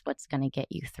seedling, and it's what's going to get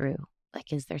you through.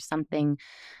 Like, is there something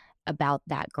about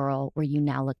that girl where you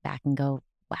now look back and go,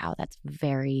 wow, that's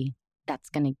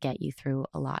going to get you through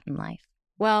a lot in life?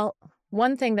 Well,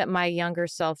 One thing that my younger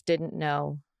self didn't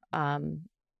know,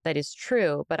 that is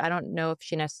true, but I don't know if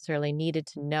she necessarily needed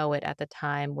to know it at the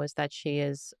time, was that she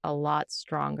is a lot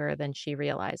stronger than she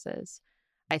realizes.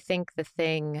 I think the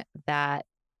thing that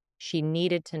she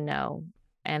needed to know,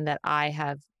 and that I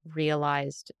have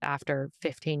realized after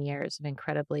 15 years of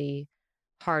incredibly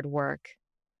hard work,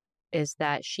 is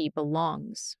that she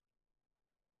belongs.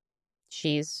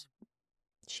 She's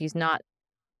not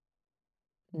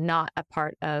a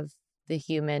part of the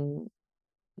human,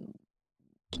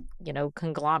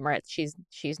 conglomerate.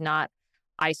 She's not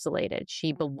isolated.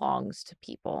 She belongs to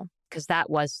people, because that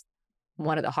was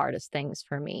one of the hardest things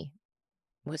for me,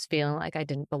 was feeling like I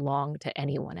didn't belong to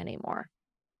anyone anymore,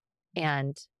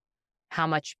 and how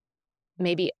much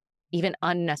maybe even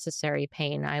unnecessary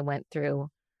pain I went through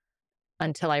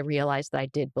until I realized that I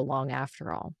did belong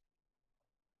after all.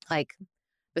 Like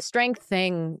the strength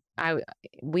thing,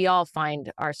 we all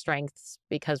find our strengths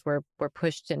because we're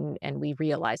pushed and we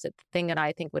realize it. The thing that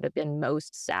I think would have been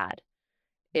most sad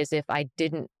is if I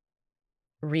didn't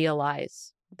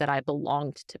realize that I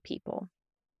belonged to people.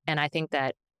 And I think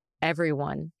that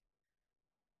everyone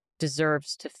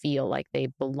deserves to feel like they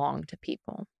belong to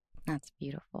people. That's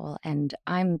beautiful. And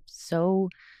I'm so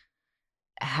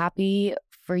happy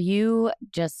for you,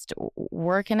 just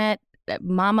working it.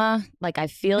 Mama, like I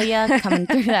feel you coming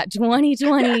through that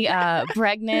 2020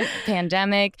 pregnant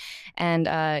pandemic, and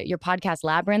your podcast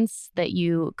Labyrinths that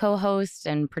you co-host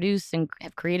and produce and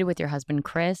have created with your husband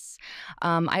Chris.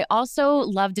 I also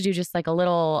love to do just like a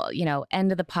little,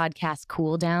 end of the podcast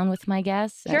cool down with my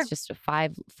guests. Sure. It's just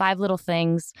five little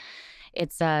things.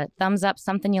 It's a thumbs up,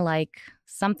 something you like,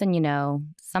 something you know,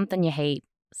 something you hate,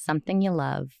 something you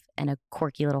love, and a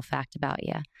quirky little fact about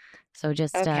you. So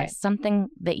just something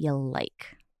that you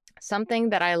like.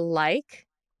 Something that I like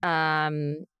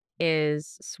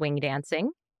is swing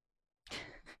dancing.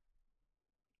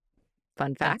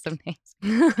 Fun fact. That's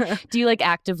amazing. Do you like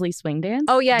actively swing dance?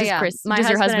 Oh, yeah, does yeah. Does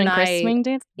your husband Chris swing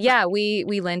dance? Yeah, we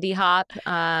Lindy hop.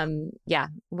 Yeah,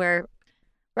 we're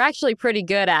actually pretty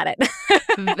good at it.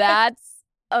 That's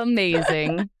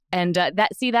amazing. And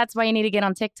that's why you need to get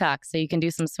on TikTok so you can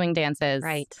do some swing dances.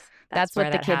 Right. That's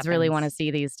what the kids really want to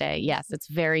see these days. Yes, it's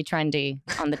very trendy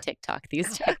on the TikTok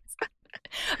these days.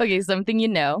 Okay, something you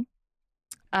know.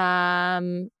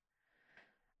 I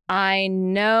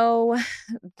know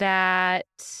that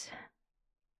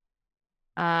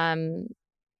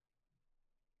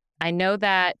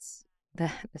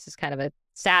this is kind of a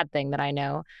sad thing that I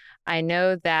know. I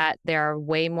know that there are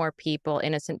way more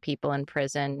innocent people in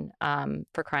prison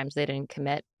for crimes they didn't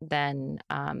commit than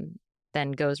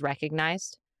goes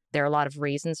recognized. There are a lot of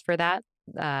reasons for that.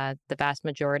 The vast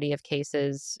majority of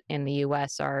cases in the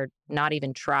U.S. are not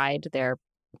even tried. They're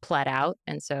pled out.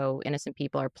 And so innocent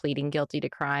people are pleading guilty to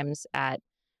crimes at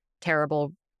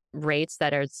terrible rates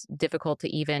that are difficult to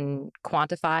even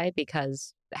quantify,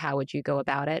 because how would you go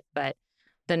about it? But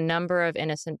the number of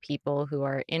innocent people who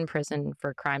are in prison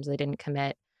for crimes they didn't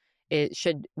commit, it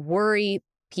should worry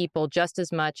people just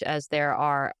as much as there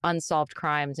are unsolved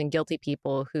crimes and guilty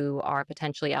people who are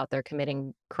potentially out there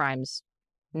committing crimes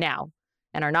now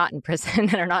and are not in prison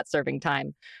and are not serving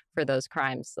time for those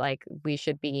crimes. Like, we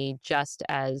should be just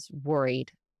as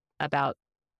worried about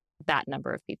that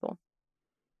number of people.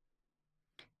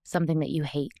 Something that you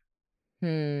hate.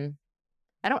 I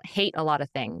don't hate a lot of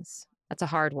things. That's a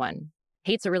hard one.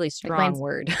 Hate's a really strong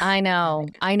word. I know.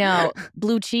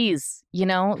 Blue cheese,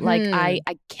 like I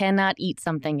cannot eat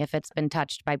something if it's been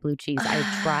touched by blue cheese.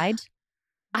 I've tried.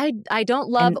 I don't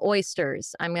love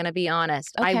oysters. I'm going to be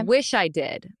honest. Okay. I wish I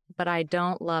did, but I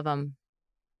don't love them.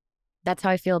 That's how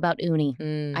I feel about uni.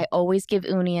 I always give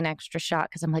uni an extra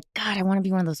shot because I'm like, God, I want to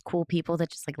be one of those cool people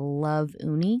that just like love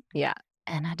uni. Yeah.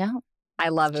 And I don't. I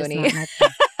love uni.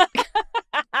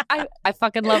 I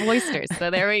fucking love oysters. So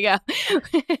there we go.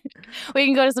 We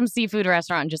can go to some seafood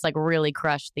restaurant and just like really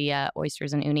crush the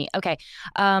oysters and uni. Okay.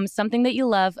 Something that you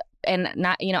love, and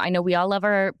not, I know we all love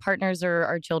our partners or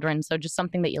our children. So just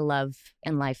something that you love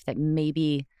in life that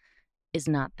maybe is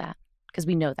not that, because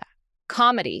we know that.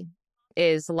 Comedy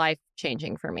is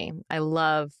life-changing for me. I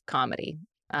love comedy.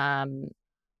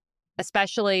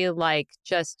 Especially like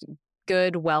just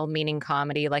good, well-meaning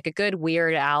comedy, like a good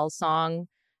Weird Al song.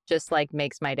 Just like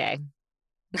makes my day.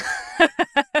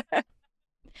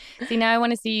 See, now I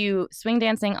want to see you swing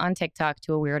dancing on TikTok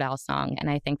to a Weird Al song. And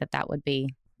I think that would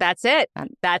be... That's it.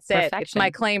 That's it. It's my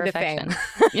claim to fame.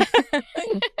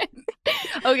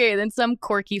 Okay, then some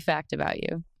quirky fact about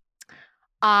you.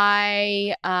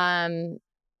 I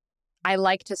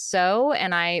like to sew,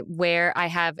 and I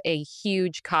have a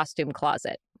huge costume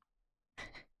closet.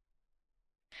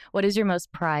 What is your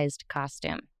most prized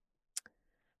costume?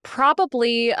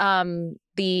 Probably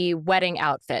the wedding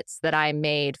outfits that I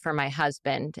made for my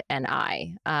husband and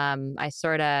I.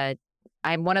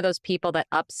 I'm one of those people that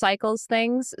upcycles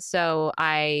things. So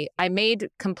I made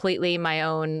completely my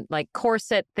own like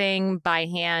corset thing by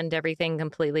hand, everything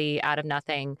completely out of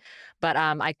nothing. But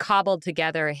I cobbled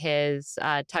together his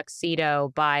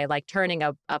tuxedo by like turning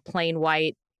a plain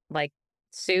white like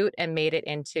suit and made it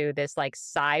into this like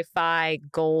sci-fi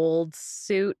gold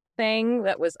suit thing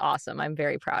that was awesome. I'm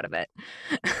very proud of it.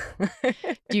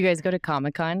 Do you guys go to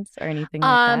Comic-Cons or anything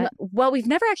like that? Well, we've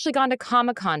never actually gone to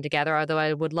Comic-Con together, although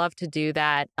I would love to do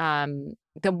that.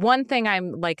 The one thing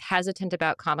I'm like hesitant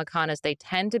about Comic-Con is they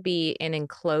tend to be in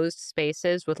enclosed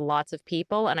spaces with lots of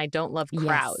people, and I don't love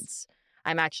crowds. Yes.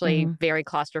 I'm actually very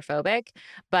claustrophobic,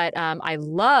 but I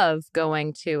love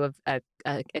going to a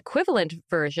equivalent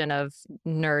version of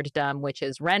nerddom, which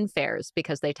is Ren fairs,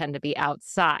 because they tend to be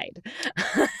outside.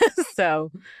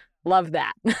 So love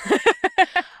that.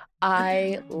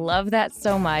 I love that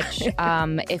so much.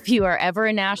 If you are ever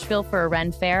in Nashville for a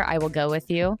Ren fair, I will go with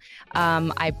you.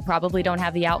 I probably don't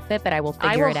have the outfit, but I will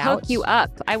figure it out. I will hook you up.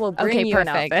 I will bring you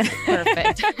perfect. An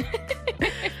outfit.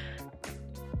 Perfect.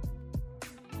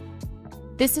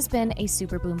 This has been a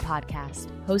Super Boom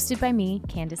podcast, hosted by me,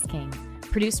 Candace King,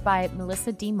 produced by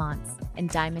Melissa D. Montz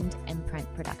and Diamond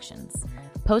Imprint Productions.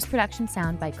 Post-production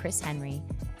sound by Chris Henry,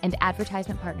 and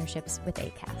advertisement partnerships with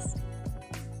Acast.